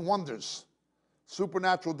signs and wonders,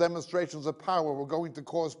 supernatural demonstrations of power were going to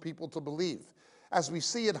cause people to believe. As we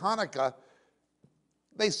see at Hanukkah,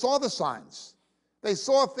 they saw the signs. They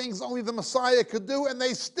saw things only the Messiah could do, and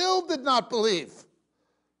they still did not believe.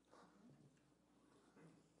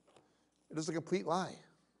 It is a complete lie.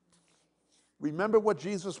 Remember what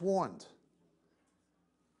Jesus warned.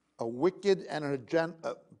 A wicked and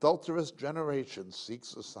adulterous generation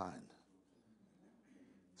seeks a sign.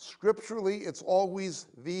 Scripturally, it's always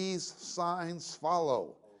these signs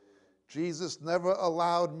follow. Jesus never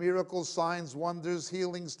allowed miracles, signs, wonders,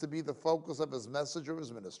 healings to be the focus of his message or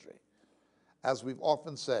his ministry. As we've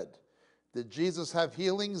often said, Did Jesus have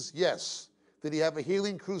healings? Yes. Did he have a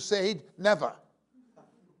healing crusade? Never.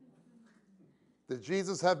 Did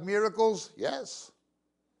Jesus have miracles? Yes.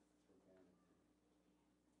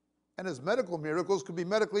 And his medical miracles could be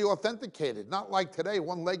medically authenticated, not like today,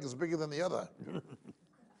 one leg is bigger than the other.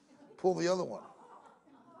 Pull the other one.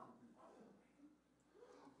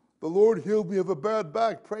 The Lord healed me of a bad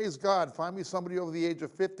back. Praise God. Find me somebody over the age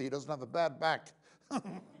of 50 who doesn't have a bad back.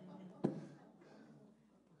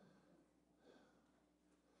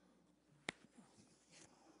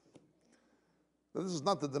 This is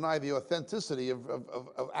not to deny the authenticity of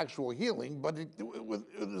actual healing, but it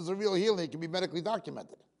is a real healing. It can be medically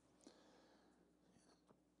documented.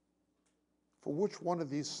 For which one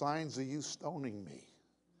of these signs are you stoning me?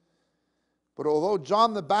 But although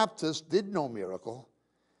John the Baptist did no miracle,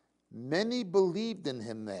 many believed in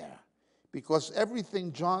him there, because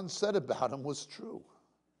everything John said about him was true.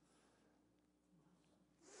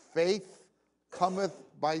 Faith cometh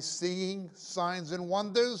by seeing signs and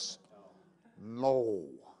wonders? No.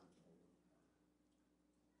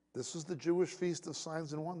 This is the Jewish feast of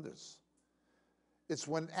signs and wonders. It's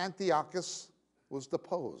when Antiochus was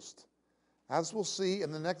deposed. As we'll see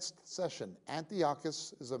in the next session,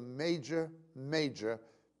 Antiochus is a major, major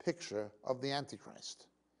picture of the Antichrist.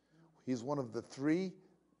 He's one of the three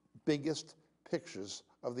biggest pictures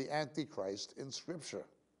of the Antichrist in Scripture.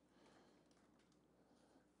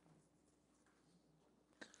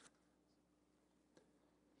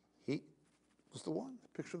 He was the one, the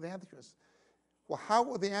picture of the Antichrist. Well, how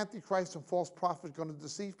were the Antichrist and false prophets going to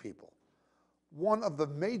deceive people? One of the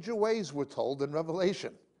major ways we're told in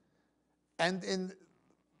Revelation and in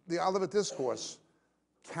the Olivet Discourse,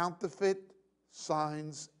 counterfeit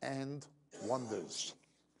signs and wonders.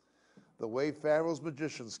 The way Pharaoh's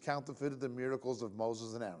magicians counterfeited the miracles of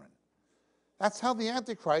Moses and Aaron. That's how the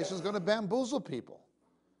Antichrist is going to bamboozle people.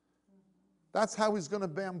 That's how he's going to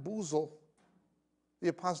bamboozle the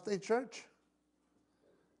apostate church.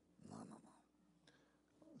 No.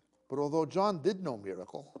 But although John did no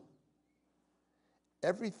miracle,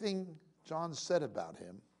 everything John said about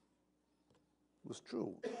him was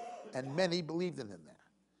true, and many believed in him there.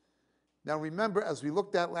 Now remember, as we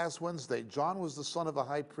looked at last Wednesday, John was the son of a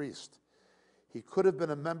high priest. He could have been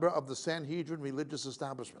a member of the Sanhedrin religious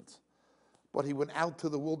establishment, but he went out to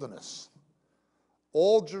the wilderness.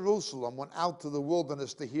 All Jerusalem went out to the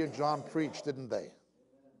wilderness to hear John preach, didn't they?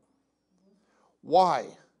 Why?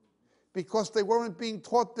 Because they weren't being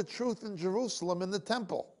taught the truth in Jerusalem in the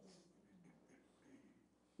temple.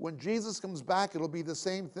 When Jesus comes back, it'll be the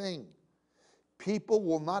same thing. People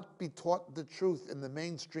will not be taught the truth in the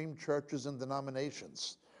mainstream churches and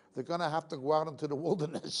denominations. They're going to have to go out into the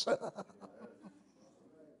wilderness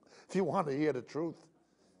if you want to hear the truth.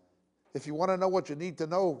 If you want to know what you need to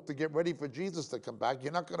know to get ready for Jesus to come back,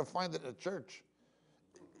 you're not going to find it in a church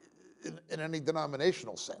in any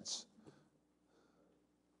denominational sense.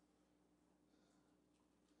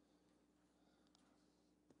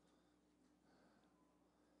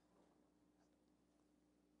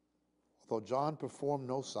 Although John performed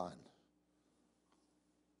no sign,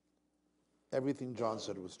 everything John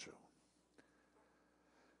said was true.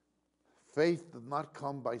 Faith did not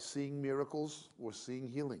come by seeing miracles or seeing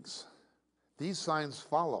healings. These signs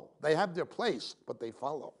follow. They have their place, but they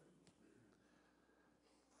follow.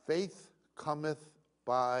 Faith cometh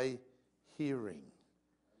by hearing,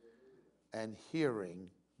 and hearing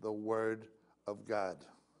the word of God.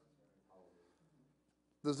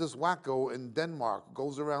 There's this wacko in Denmark,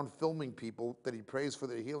 goes around filming people that he prays for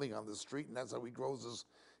their healing on the street, and that's how he grows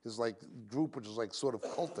his like group, which is like sort of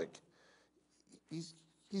cultic.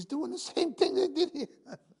 He's doing the same thing they did here.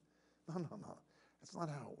 No. That's not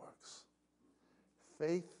how it works.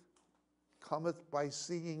 Faith cometh by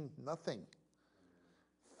seeing nothing.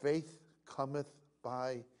 Faith cometh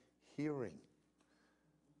by hearing.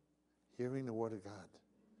 Hearing the word of God.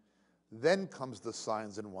 Then comes the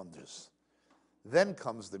signs and wonders. Then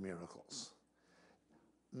comes the miracles.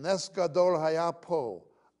 Nes gadol haya po.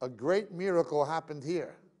 A great miracle happened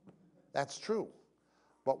here. That's true.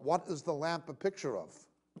 But what is the lamp a picture of?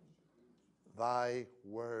 Thy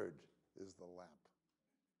word is the lamp.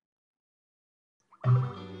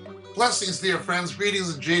 Blessings, dear friends.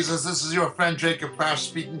 Greetings in Jesus. This is your friend Jacob PRASCH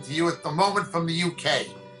speaking to you at the moment from the UK.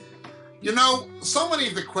 You know, so many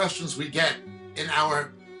of the questions we get in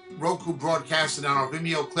our Roku broadcast and on our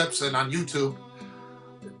Vimeo clips and on YouTube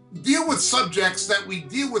deal with subjects that we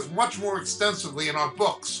deal with much more extensively in our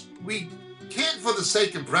books. We can't, for the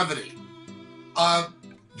sake of brevity,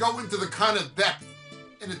 go into the kind of depth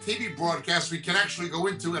in a TV broadcast we can actually go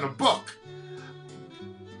into in a book.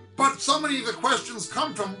 But so many of the questions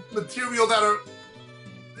come from material that are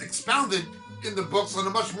expounded in the books on a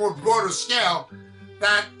much more broader scale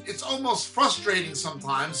that it's almost frustrating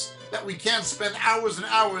sometimes that we can't spend hours and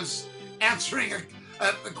hours answering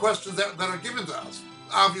the questions that are given to us.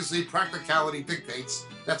 Obviously, practicality dictates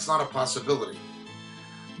that's not a possibility.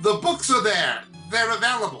 The books are there. They're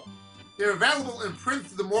available. They're available in print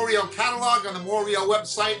through the Moriel catalog on the Moriel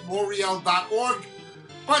website, moriel.org.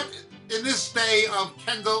 But in this day of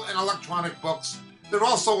Kindle and electronic books, they're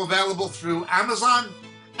also available through Amazon,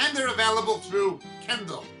 and they're available through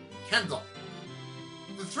Kindle.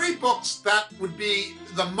 The three books that would be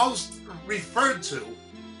the most referred to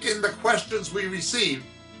in the questions we receive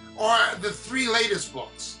are the three latest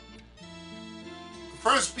books. The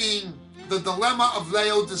first being The Dilemma of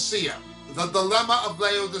Laodicea. The Dilemma of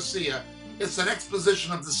Laodicea. It's an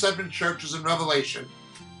exposition of the seven churches in Revelation,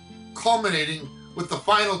 culminating with the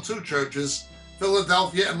final two churches,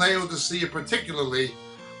 Philadelphia and Laodicea particularly,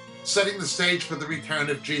 setting the stage for the return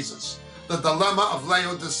of Jesus. The Dilemma of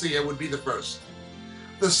Laodicea would be the first.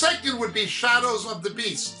 The second would be Shadows of the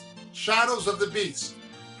Beast. Shadows of the Beast.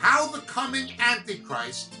 How the coming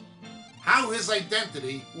Antichrist, how his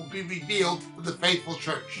identity will be revealed to the faithful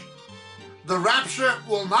church. The rapture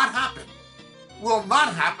will not happen. Will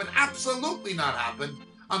not happen, absolutely not happen,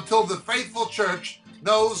 until the faithful church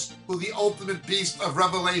knows who the ultimate beast of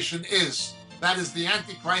Revelation is. That is the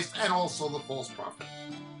Antichrist and also the false prophet.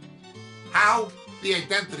 How the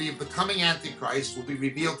identity of the coming Antichrist will be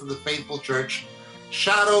revealed to the faithful church.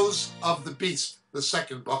 Shadows of the Beast, the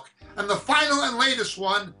second book. And the final and latest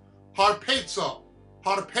one, Harpazo.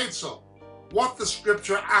 Harpazo. What the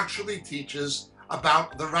scripture actually teaches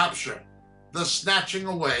about the rapture, the snatching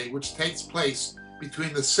away which takes place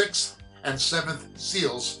between the 6th and 7th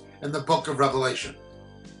seals in the book of Revelation.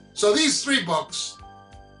 So these three books,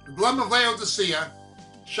 The Dilemma of Laodicea,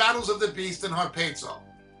 Shadows of the Beast, and Harpazo,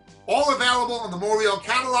 all available on the Moriel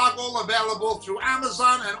catalog, all available through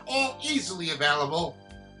Amazon, and all easily available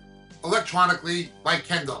electronically by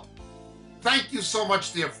Kindle. Thank you so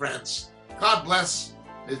much, dear friends. God bless.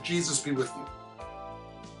 May Jesus be with you.